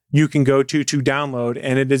you can go to download.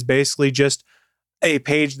 And it is basically just a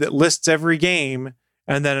page that lists every game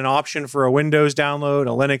and then an option for a Windows download, a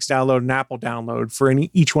Linux download, an Apple download for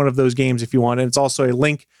each one of those games if you want. And it's also a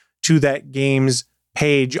link to that game's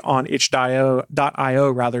page on itch.io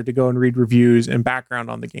to go and read reviews and background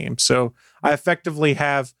on the game. So I effectively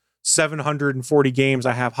have 740 games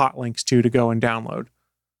I have hot links to go and download.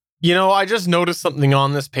 You know, I just noticed something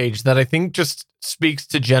on this page that I think just speaks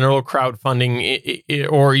to general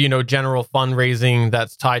crowdfunding or, you know, general fundraising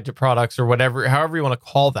that's tied to products or whatever, however you want to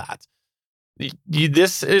call that.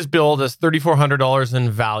 This is billed as $3,400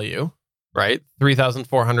 in value, right?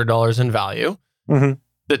 $3,400 in value. Mm-hmm.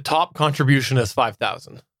 The top contribution is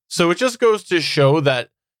 $5,000. So it just goes to show that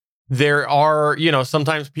there are, you know,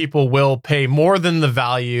 sometimes people will pay more than the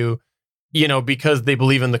value, you know, because they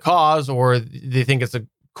believe in the cause or they think it's a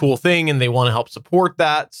cool thing and they want to help support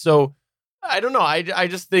that. So I don't know. I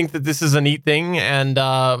just think that this is a neat thing and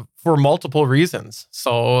for multiple reasons.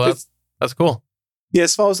 So that's cool. Yeah,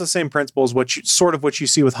 it follows the same principles, what you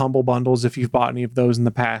see with Humble Bundles, if you've bought any of those in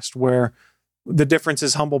the past, where the difference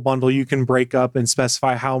is Humble Bundle, you can break up and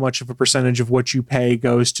specify how much of a percentage of what you pay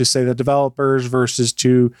goes to, say, the developers versus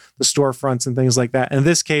to the storefronts and things like that. In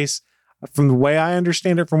this case, from the way I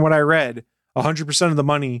understand it, from what I read, 100% of the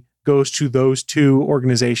money goes to those two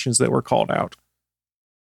organizations that were called out.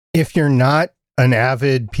 If you're not an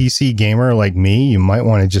avid PC gamer like me, you might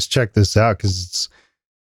want to just check this out because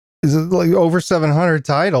it's like over 700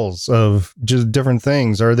 titles of just different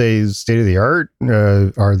things. Are they state of the art?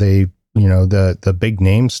 Are they, you know, the big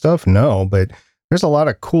name stuff? No, but there's a lot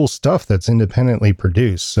of cool stuff that's independently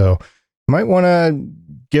produced. So you might want to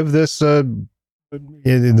give this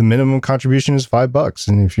the minimum contribution is $5.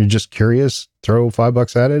 And if you're just curious, throw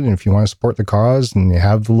 $5 at it. And if you want to support the cause and you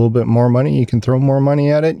have a little bit more money, you can throw more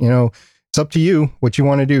money at it. You know, it's up to you what you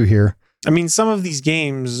want to do here. I mean, some of these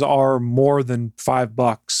games are more than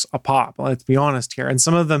 $5 a pop. Let's be honest here. And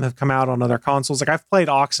some of them have come out on other consoles. Like I've played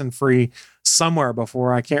Oxenfree somewhere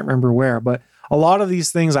before. I can't remember where, but a lot of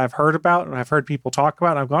these things I've heard about and I've heard people talk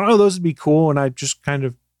about. And I've gone, oh, those would be cool. And I just kind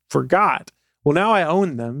of forgot. Well, now I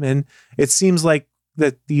own them. And it seems like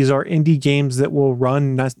that these are indie games that will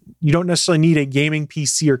run. You don't necessarily need a gaming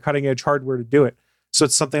PC or cutting edge hardware to do it. So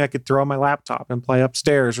it's something I could throw on my laptop and play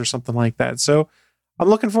upstairs or something like that. So I'm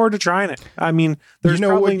looking forward to trying it. I mean, there's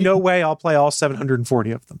probably no way I'll play all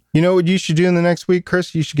 740 of them. You know what you should do in the next week,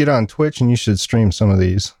 Chris? You should get on Twitch and you should stream some of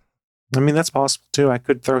these. I mean, that's possible too. I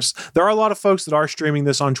could throw. There are a lot of folks that are streaming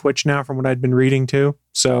this on Twitch now from what I'd been reading too.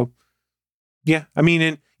 So yeah, I mean,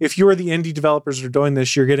 and if you're the indie developers that are doing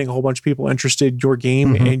this, you're getting a whole bunch of people interested in your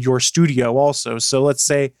game and your studio also. So let's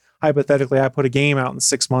say, hypothetically, I put a game out in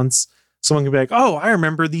 6 months. Someone can be like, oh, I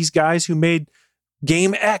remember these guys who made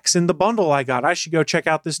game X in the bundle I got. I should go check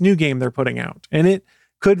out this new game they're putting out. And it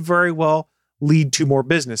could very well lead to more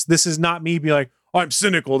business. This is not me being like, oh, I'm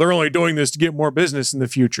cynical. They're only doing this to get more business in the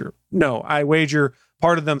future. No, I wager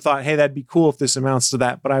part of them thought, hey, that'd be cool if this amounts to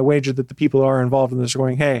that. But I wager that the people who are involved in this are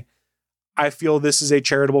going, hey, I feel this is a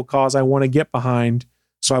charitable cause I want to get behind,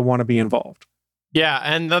 so I want to be involved. Yeah,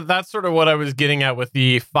 and that's sort of what I was getting at with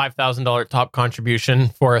the $5,000 top contribution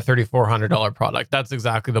for a $3,400 product. That's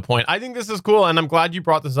exactly the point. I think this is cool, and I'm glad you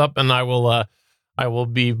brought this up, and I will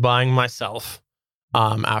be buying myself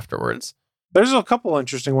afterwards. There's a couple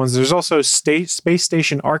interesting ones. There's also Space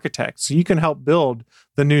Station Architects. So you can help build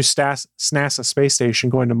the new NASA space station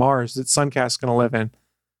going to Mars that Suncast's going to live in.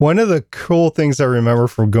 One of the cool things I remember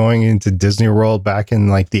from going into Disney World back in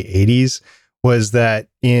like the 80s was that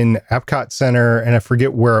in Epcot Center, and I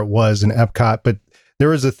forget where it was in Epcot, but there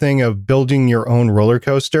was a thing of building your own roller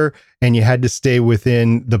coaster and you had to stay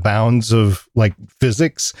within the bounds of like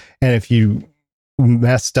physics. And if you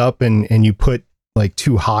messed up and you put like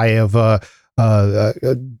too high of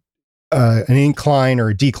an incline or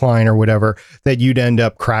a decline or whatever, that you'd end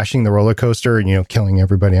up crashing the roller coaster and, you know, killing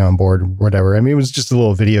everybody on board or whatever. I mean, it was just a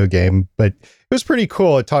little video game, but it was pretty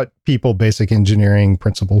cool. It taught people basic engineering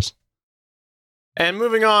principles. And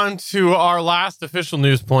moving on to our last official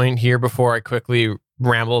news point here before I quickly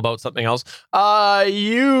ramble about something else.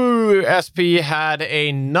 USP had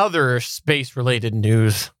another space-related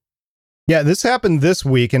news. Yeah, this happened this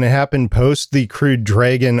week, and it happened post the Crew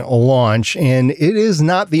Dragon launch, and it is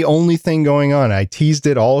not the only thing going on. I teased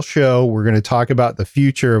it all show. We're going to talk about the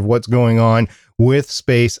future of what's going on with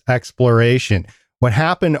space exploration. What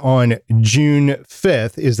happened on June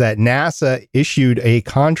 5th is that NASA issued a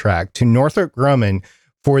contract to Northrop Grumman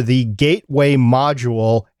for the Gateway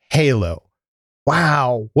Module Halo.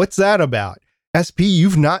 Wow, what's that about? SP,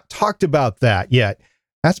 you've not talked about that yet.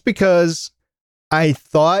 That's because I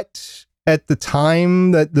thought at the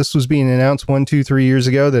time that this was being announced 1, 2, 3 years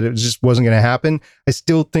ago that it just wasn't going to happen. I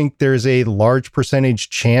still think there's a large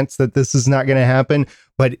percentage chance that this is not going to happen,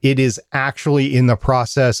 but it is actually in the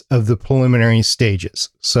process of the preliminary stages.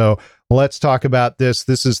 So let's talk about this.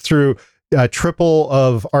 This is through a triple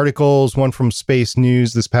of articles, one from Space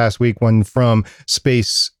News this past week, one from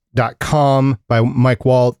Space.com by Mike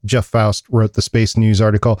Wall. Jeff Faust wrote the Space News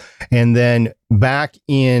article. And then back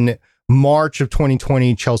in March of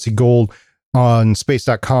 2020, Chelsea Gold on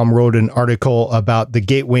Space.com wrote an article about the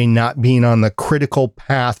Gateway not being on the critical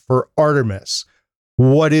path for Artemis.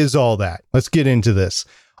 What is all that? Let's get into this.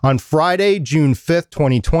 On Friday, June 5th,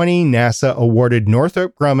 2020, NASA awarded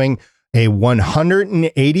Northrop Grumman a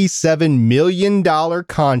 $187 million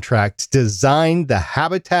contract to design the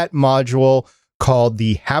habitat module called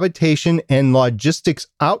the Habitation and Logistics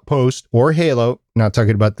Outpost, or HALO. Not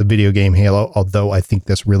talking about the video game Halo, although I think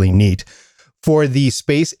that's really neat, for the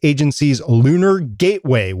space agency's Lunar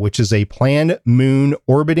Gateway, which is a planned moon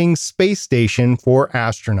orbiting space station for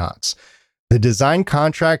astronauts. The design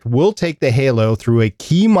contract will take the Halo through a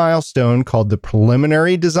key milestone called the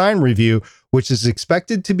Preliminary Design Review, which is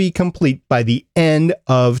expected to be complete by the end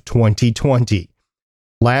of 2020.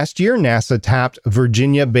 Last year, NASA tapped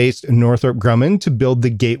Virginia-based Northrop Grumman to build the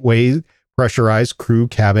Gateway pressurized crew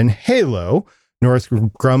cabin Halo.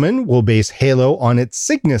 Northrop Grumman will base Halo on its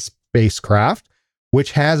Cygnus spacecraft,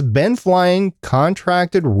 which has been flying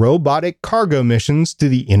contracted robotic cargo missions to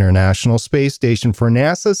the International Space Station for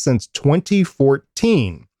NASA since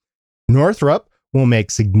 2014. Northrop will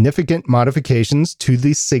make significant modifications to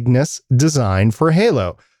the Cygnus design for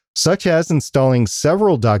Halo, such as installing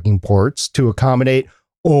several docking ports to accommodate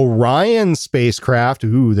Orion spacecraft,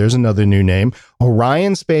 there's another new name,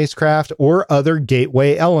 Orion spacecraft or other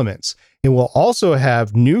Gateway elements. It will also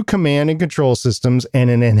have new command and control systems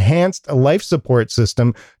and an enhanced life support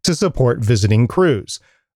system to support visiting crews.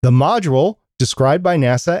 The module, described by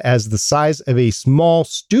NASA as the size of a small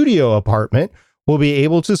studio apartment, will be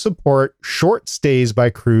able to support short stays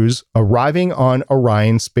by crews arriving on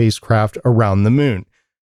Orion spacecraft around the moon.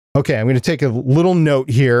 Okay, I'm going to take a little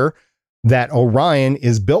note here that Orion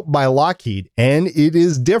is built by Lockheed, and it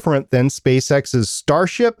is different than SpaceX's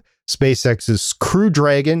Starship, SpaceX's Crew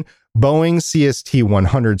Dragon, Boeing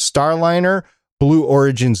CST-100 Starliner, Blue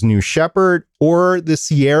Origin's New Shepard, or the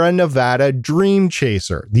Sierra Nevada Dream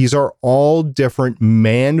Chaser. These are all different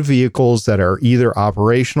manned vehicles that are either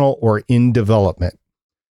operational or in development.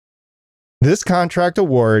 This contract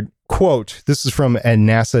award, quote, this is from a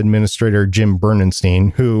NASA administrator, Jim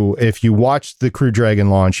Bernstein, who, if you watched the Crew Dragon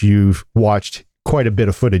launch, you've watched quite a bit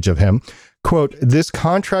of footage of him. Quote, this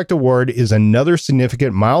contract award is another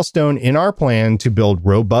significant milestone in our plan to build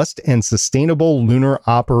robust and sustainable lunar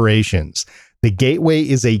operations. The Gateway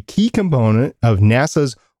is a key component of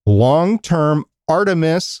NASA's long-term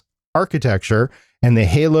Artemis architecture, and the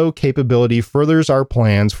Halo capability furthers our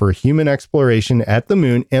plans for human exploration at the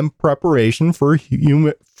moon and preparation for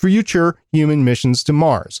future human missions to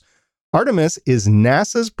Mars. Artemis is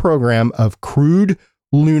NASA's program of crewed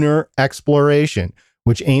lunar exploration,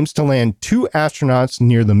 which aims to land 2 astronauts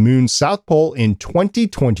near the moon's south pole in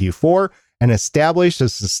 2024 and establish a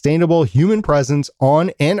sustainable human presence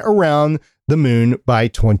on and around the moon by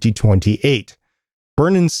 2028.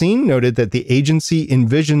 Bernstein noted that the agency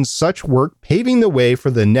envisions such work paving the way for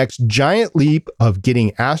the next giant leap of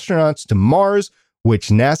getting astronauts to Mars, which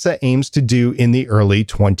NASA aims to do in the early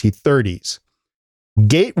 2030s.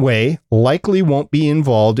 Gateway likely won't be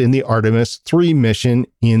involved in the Artemis 3 mission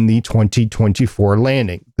in the 2024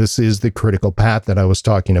 landing. This is the critical path that I was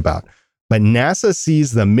talking about. But NASA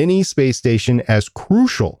sees the mini space station as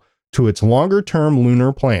crucial to its longer-term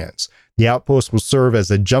lunar plans. The outpost will serve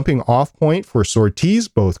as a jumping-off point for sorties,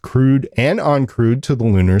 both crewed and uncrewed, to the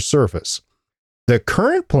lunar surface. The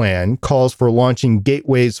current plan calls for launching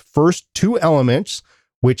Gateway's first 2 elements,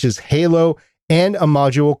 which is Halo and a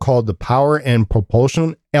module called the Power and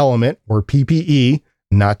Propulsion Element, or PPE,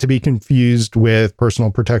 not to be confused with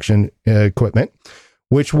personal protection equipment,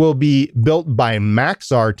 which will be built by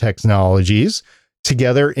Maxar Technologies.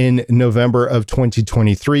 Together in November of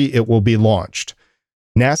 2023, it will be launched.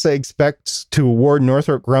 NASA expects to award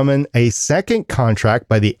Northrop Grumman a second contract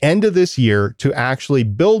by the end of this year to actually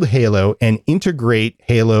build Halo and integrate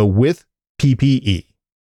Halo with PPE.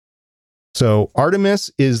 So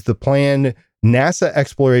Artemis is the planned NASA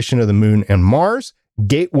exploration of the moon and Mars,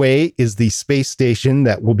 Gateway is the space station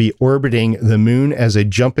that will be orbiting the moon as a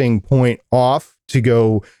jumping point off to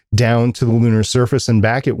go down to the lunar surface and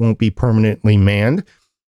back. It won't be permanently manned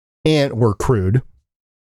or crewed.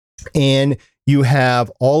 And you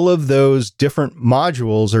have all of those different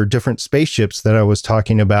modules or different spaceships that I was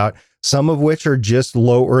talking about, some of which are just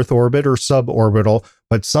low Earth orbit or suborbital,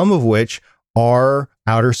 but some of which are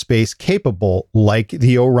outer space capable, like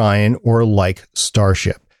the Orion or like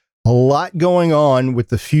Starship. A lot going on with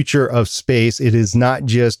the future of space. It is not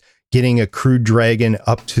just getting a crewed Dragon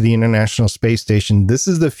up to the International Space Station. This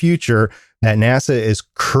is the future that NASA is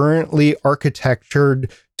currently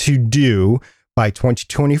architectured to do. By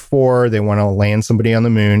 2024, they want to land somebody on the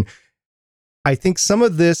moon. I think some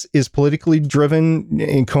of this is politically driven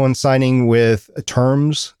and coinciding with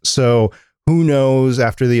terms. So who knows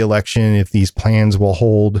after the election if these plans will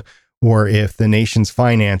hold or if the nation's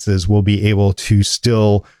finances will be able to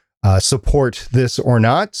still support this or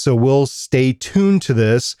not. So we'll stay tuned to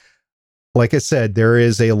this. Like I said, there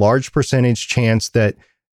is a large percentage chance that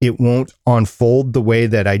it won't unfold the way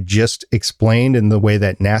that I just explained and the way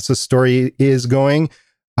that NASA's story is going.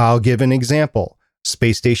 I'll give an example.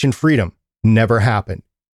 Space Station Freedom never happened.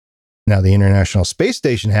 Now, the International Space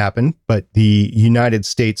Station happened, but the United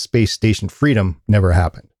States Space Station Freedom never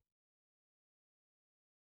happened.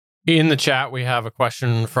 In the chat, we have a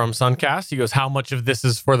question from Suncast. He goes, how much of this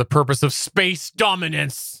is for the purpose of space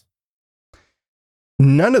dominance?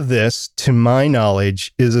 None of this, to my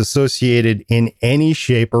knowledge, is associated in any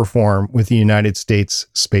shape or form with the United States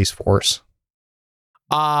Space Force.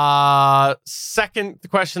 Second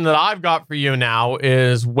question that I've got for you now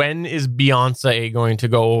is, when is Beyonce going to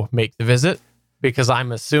go make the visit? Because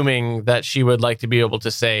I'm assuming that she would like to be able to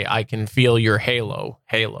say, I can feel your halo,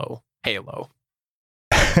 halo, halo.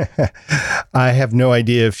 I have no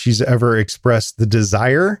idea if she's ever expressed the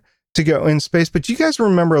desire to go in space, but do you guys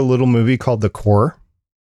remember a little movie called The Core?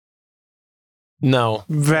 No.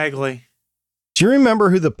 Vaguely. Do you remember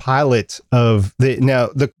who the pilot of the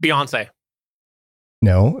Beyonce?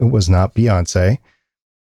 No, it was not Beyonce.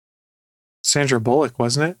 Sandra Bullock,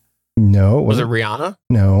 wasn't it? No. Was it Rihanna?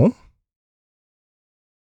 No.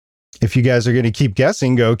 If you guys are going to keep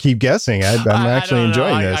guessing, go keep guessing. I'm actually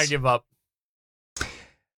enjoying this. I give up.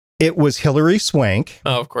 It was Hilary Swank.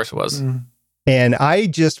 Oh, of course it was. And I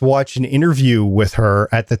just watched an interview with her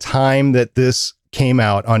at the time that this came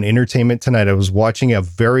out on Entertainment Tonight. I was watching a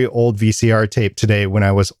very old VCR tape today when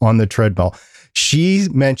I was on the treadmill. She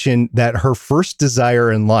mentioned that her first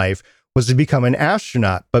desire in life was to become an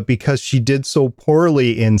astronaut, but because she did so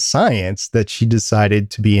poorly in science that she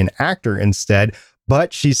decided to be an actor instead.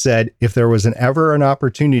 But she said if there was ever an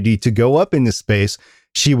opportunity to go up into space,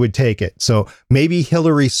 she would take it. So maybe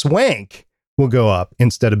Hilary Swank will go up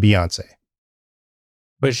instead of Beyonce.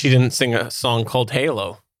 But she didn't sing a song called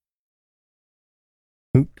Halo.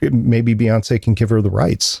 Maybe Beyonce can give her the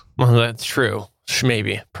rights. Well, that's true.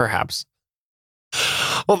 Maybe, perhaps.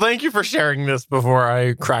 Well, thank you for sharing this before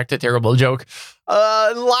I cracked a terrible joke.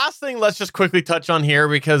 Last thing, let's just quickly touch on here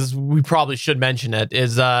because we probably should mention it,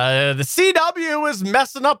 is the CW is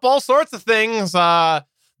messing up all sorts of things. The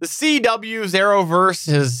CW's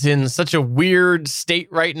Arrowverse is in such a weird state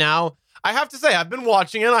right now. I have to say, I've been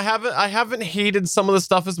watching it. I haven't hated some of the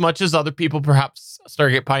stuff as much as other people, perhaps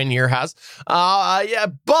Stargate Pioneer has.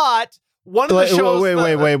 But one of the shows.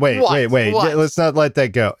 Wait. Let's not let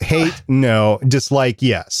that go. Hate, no. Dislike,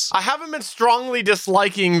 yes. I haven't been strongly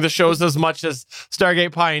disliking the shows as much as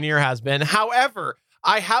Stargate Pioneer has been. However,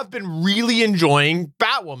 I have been really enjoying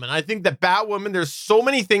Batwoman. I think that Batwoman, there's so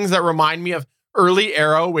many things that remind me of early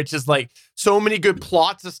Arrow, which is like so many good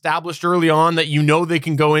plots established early on that you know they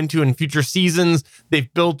can go into in future seasons.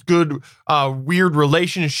 They've built good, weird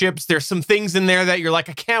relationships. There's some things in there that you're like,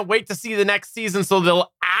 I can't wait to see the next season. So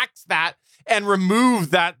they'll axe that and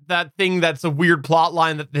remove that thing that's a weird plot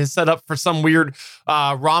line that they set up for some weird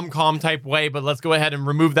rom-com type way. But let's go ahead and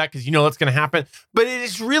remove that because you know what's going to happen. But it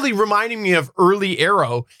is really reminding me of early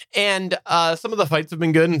Arrow, and some of the fights have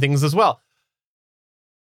been good and things as well.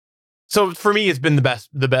 So for me, it's been the best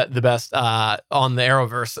on the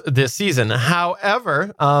Arrowverse this season.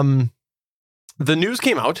 However, the news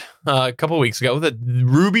came out a couple of weeks ago that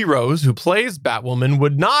Ruby Rose, who plays Batwoman,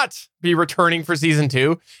 would not be returning for season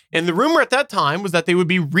 2. And the rumor at that time was that they would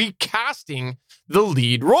be recasting the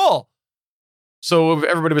lead role. So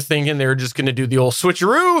everybody was thinking they were just going to do the old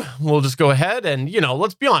switcheroo. We'll just go ahead and,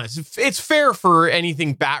 let's be honest. It's fair for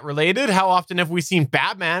anything Bat related. How often have we seen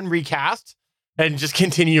Batman recast and just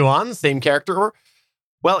continue on the same character?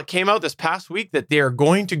 Well, it came out this past week that they are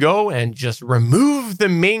going to go and just remove the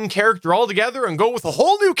main character altogether and go with a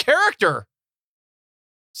whole new character.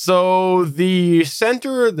 So the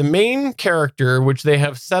main character, which they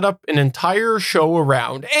have set up an entire show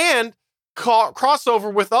around and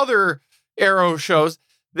crossover with other Arrow shows,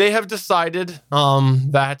 they have decided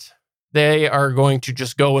that they are going to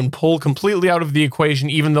just go and pull completely out of the equation,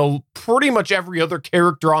 even though pretty much every other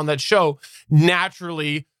character on that show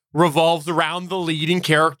naturally revolves around the leading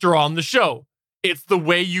character on the show. It's the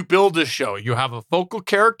way you build a show. You have a focal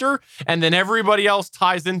character, and then everybody else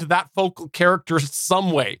ties into that focal character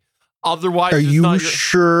some way. Otherwise, are you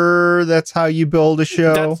sure that's how you build a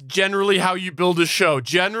show? That's generally how you build a show.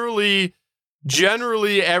 Generally,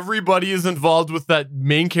 everybody is involved with that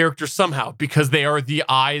main character somehow because they are the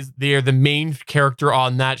eyes, they are the main character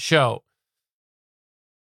on that show.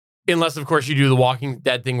 Unless, of course, you do the Walking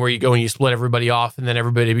Dead thing where you go and you split everybody off and then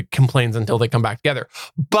everybody complains until they come back together.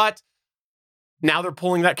 But now they're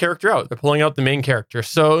pulling that character out. They're pulling out the main character.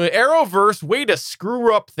 So Arrowverse, way to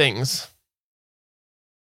screw up things.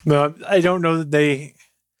 No, I don't know that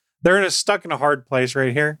they're stuck in a hard place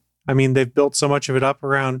right here. I mean, they've built so much of it up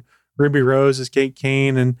around Ruby Rose as Kate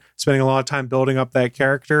Kane and spending a lot of time building up that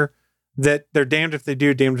character that they're damned if they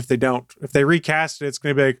do, damned if they don't. If they recast it, it's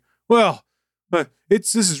going to be like, well,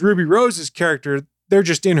 this is Ruby Rose's character. They're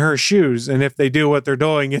just in her shoes. And if they do what they're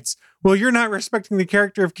doing, it's, well, you're not respecting the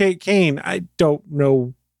character of Kate Kane. I don't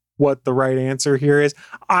know what the right answer here is.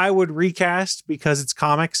 I would recast because it's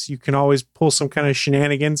comics. You can always pull some kind of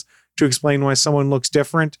shenanigans to explain why someone looks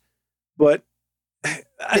different. But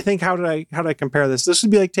I think, how did I compare this? This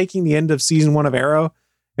would be like taking the end of season 1 of Arrow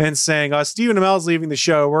and saying, Stephen Amell's leaving the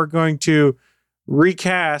show. We're going to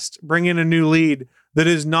recast, bring in a new lead that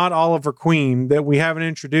is not Oliver Queen, that we haven't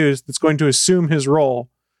introduced, that's going to assume his role.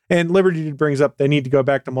 And Liberty brings up they need to go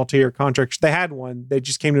back to multi-year contracts. They had one. They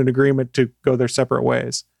just came to an agreement to go their separate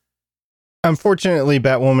ways. Unfortunately,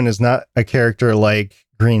 Batwoman is not a character like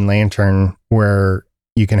Green Lantern where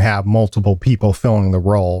you can have multiple people filling the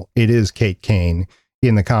role. It is Kate Kane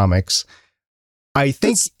in the comics. I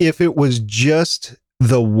think if it was just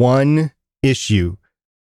the one issue,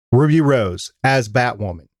 Ruby Rose as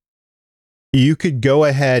Batwoman, you could go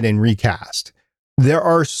ahead and recast. There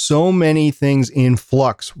are so many things in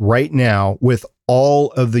flux right now with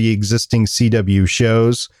all of the existing CW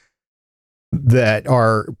shows that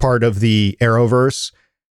are part of the Arrowverse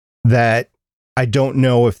that I don't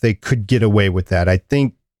know if they could get away with that. I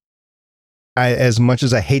think, as much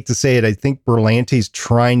as I hate to say it, I think Berlanti's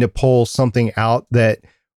trying to pull something out that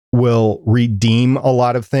will redeem a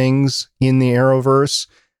lot of things in the Arrowverse.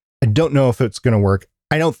 I don't know if it's going to work.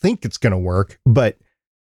 I don't think it's going to work, but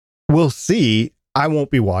we'll see. I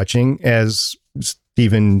won't be watching, as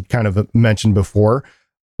Stephen kind of mentioned before,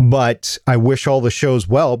 but I wish all the shows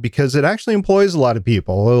well because it actually employs a lot of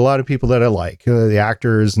people that I like, the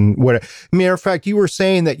actors and what. Matter of fact, you were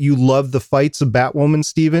saying that you love the fights of Batwoman,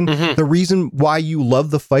 Stephen. Mm-hmm. The reason why you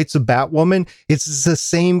love the fights of Batwoman, it's the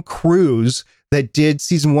same crews that did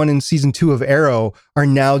season 1 and season 2 of Arrow are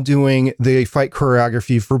now doing the fight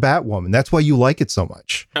choreography for Batwoman. That's why you like it so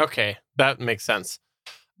much. Okay, that makes sense.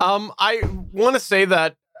 I want to say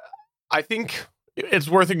that I think it's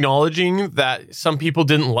worth acknowledging that some people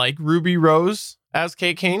didn't like Ruby Rose as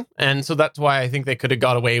Kate Kane, and so that's why I think they could have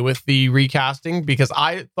got away with the recasting, because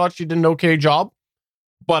I thought she did an okay job,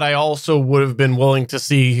 but I also would have been willing to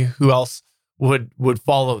see who else would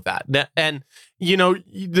follow that. And you know,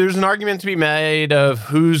 there's an argument to be made of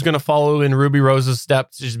who's going to follow in Ruby Rose's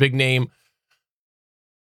steps. She's a big name,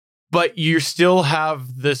 but you still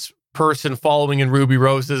have this person following in Ruby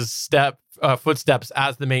Rose's footsteps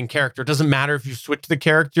as the main character. It doesn't matter if you switch the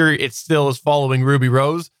character, it still is following Ruby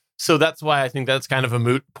Rose. So that's why I think that's kind of a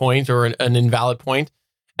moot point or an invalid point.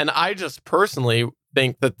 And I just personally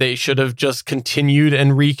think that they should have just continued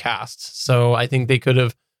and recast. So I think they could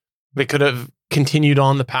have continued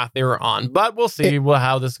on the path they were on, but we'll see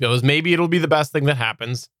how this goes. Maybe it'll be the best thing that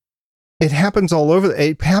happens. It happens all over.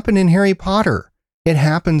 It happened in Harry Potter. It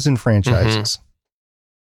happens in franchises. Mm-hmm.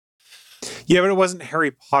 Yeah, but it wasn't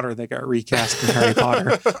Harry Potter that got recast in Harry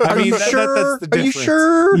Potter. I mean, that's the difference. Are you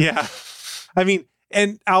sure? Yeah. I mean,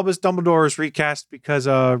 and Albus Dumbledore is recast because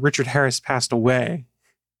Richard Harris passed away.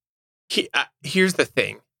 Here's the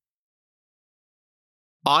thing.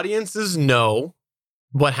 Audiences know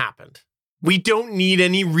what happened. We don't need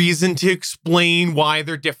any reason to explain why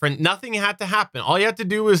they're different. Nothing had to happen. All you have to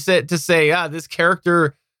do is say, this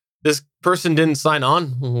character, this person didn't sign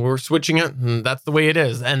on. We're switching it. And that's the way it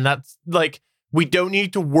is. And that's like, we don't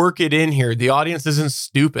need to work it in here. The audience isn't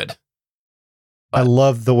stupid. I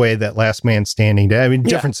love the way that Last Man Standing did. I mean,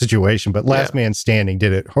 different situation, but Last Man Standing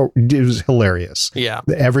did it. It was hilarious. Yeah.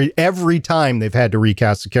 Every time they've had to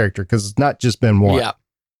recast a character because it's not just been one. Yeah.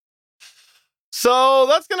 So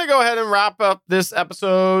that's going to go ahead and wrap up this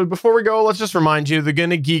episode. Before we go, let's just remind you, the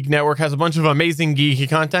Gonna Geek Network has a bunch of amazing geeky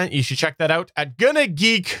content. You should check that out at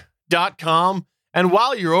gonnageek.com. And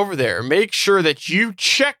while you're over there, make sure that you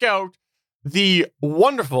check out the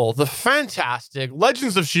wonderful, the fantastic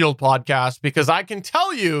Legends of S.H.I.E.L.D. podcast, because I can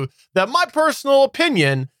tell you that my personal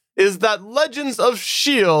opinion is that Legends of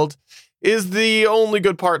S.H.I.E.L.D. is the only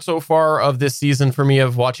good part so far of this season for me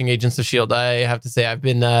of watching Agents of S.H.I.E.L.D. I have to say, I've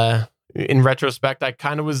been... in retrospect, I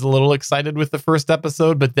kind of was a little excited with the first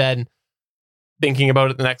episode, but then thinking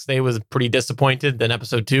about it the next day was pretty disappointed. Then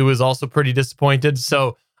episode 2 was also pretty disappointed.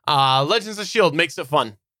 So Legends of S.H.I.E.L.D. makes it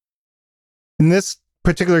fun. In this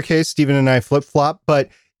particular case, Steven and I flip-flop, but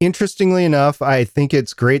interestingly enough, I think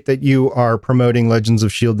it's great that you are promoting Legends of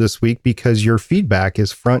S.H.I.E.L.D. this week because your feedback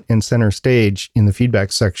is front and center stage in the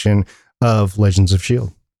feedback section of Legends of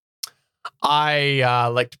S.H.I.E.L.D. I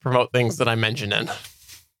like to promote things that I mention in.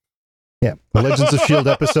 Yeah, Legends of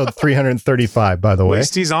S.H.I.E.L.D. episode 335, by the way. At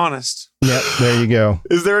least he's honest. Yep, there you go.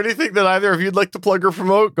 Is there anything that either of you'd like to plug or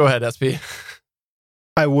promote? Go ahead, SP.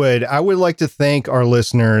 I would like to thank our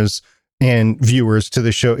listeners and viewers to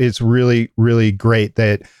the show. It's really, really great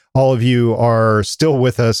that all of you are still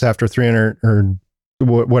with us after 300 or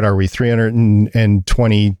what are we,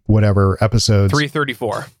 320 whatever episodes.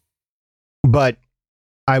 334. But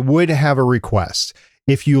I would have a request.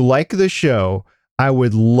 If you like the show, I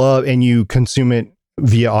would love, and you consume it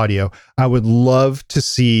via audio, I would love to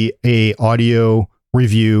see a audio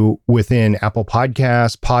review within Apple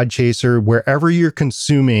Podcasts, Podchaser, wherever you're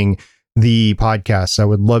consuming the podcasts. I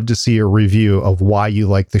would love to see a review of why you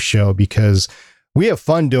like the show, because we have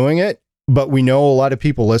fun doing it, but we know a lot of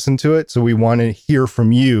people listen to it. So we want to hear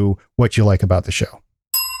from you what you like about the show.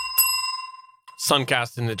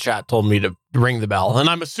 Suncast in the chat told me to ring the bell, and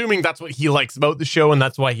I'm assuming that's what he likes about the show, and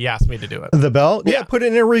that's why he asked me to do it. The bell? Yeah, put it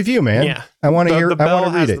in a review, man. Yeah. I want to hear. The bell I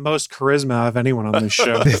want to read has it. the most charisma of anyone on this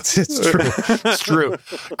show. It's true. It's true.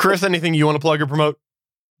 Chris, anything you want to plug or promote?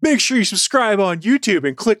 Make sure you subscribe on YouTube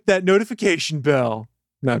and click that notification bell.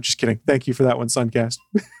 No, just kidding. Thank you for that one, Suncast.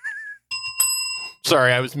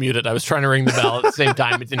 Sorry, I was muted. I was trying to ring the bell at the same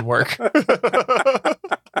time. It didn't work.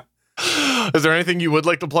 Is there anything you would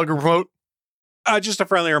like to plug or promote? Just a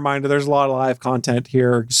friendly reminder, there's a lot of live content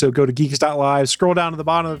here. So go to geeks.live, scroll down to the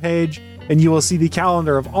bottom of the page, and you will see the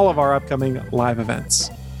calendar of all of our upcoming live events.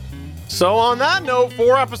 So on that note,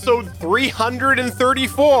 for episode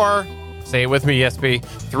 334, say it with me, SP,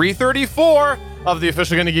 334 of the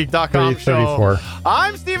official GonnaGeek.com show.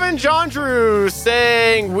 I'm Stephen John Drew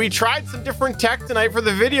saying we tried some different tech tonight for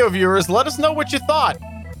the video viewers. Let us know what you thought.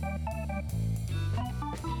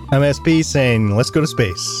 I'm SP saying, let's go to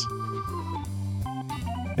space.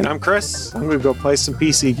 And I'm Chris. I'm going to go play some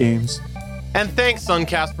PC games. And thanks,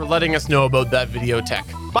 Suncast, for letting us know about that video tech.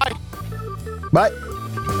 Bye. Bye.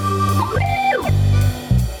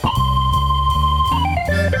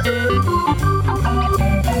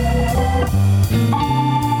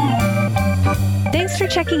 Thanks for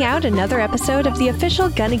checking out another episode of the official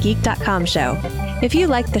GonnaGeek.com show. If you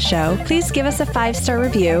like the show, please give us a 5-star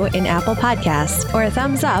review in Apple Podcasts or a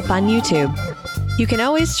thumbs up on YouTube. You can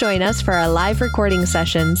always join us for our live recording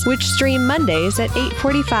sessions, which stream Mondays at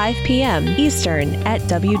 8:45 p.m. Eastern at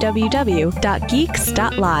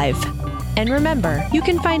www.geeks.live. And remember, you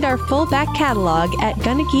can find our full back catalog at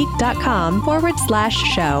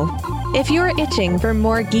gonnageek.com/show. If you're itching for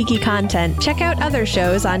more geeky content, check out other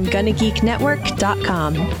shows on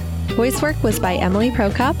gonnageeknetwork.com. Voice work was by Emily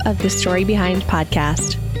Prokop of the Story Behind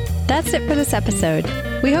podcast. That's it for this episode.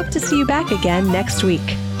 We hope to see you back again next week.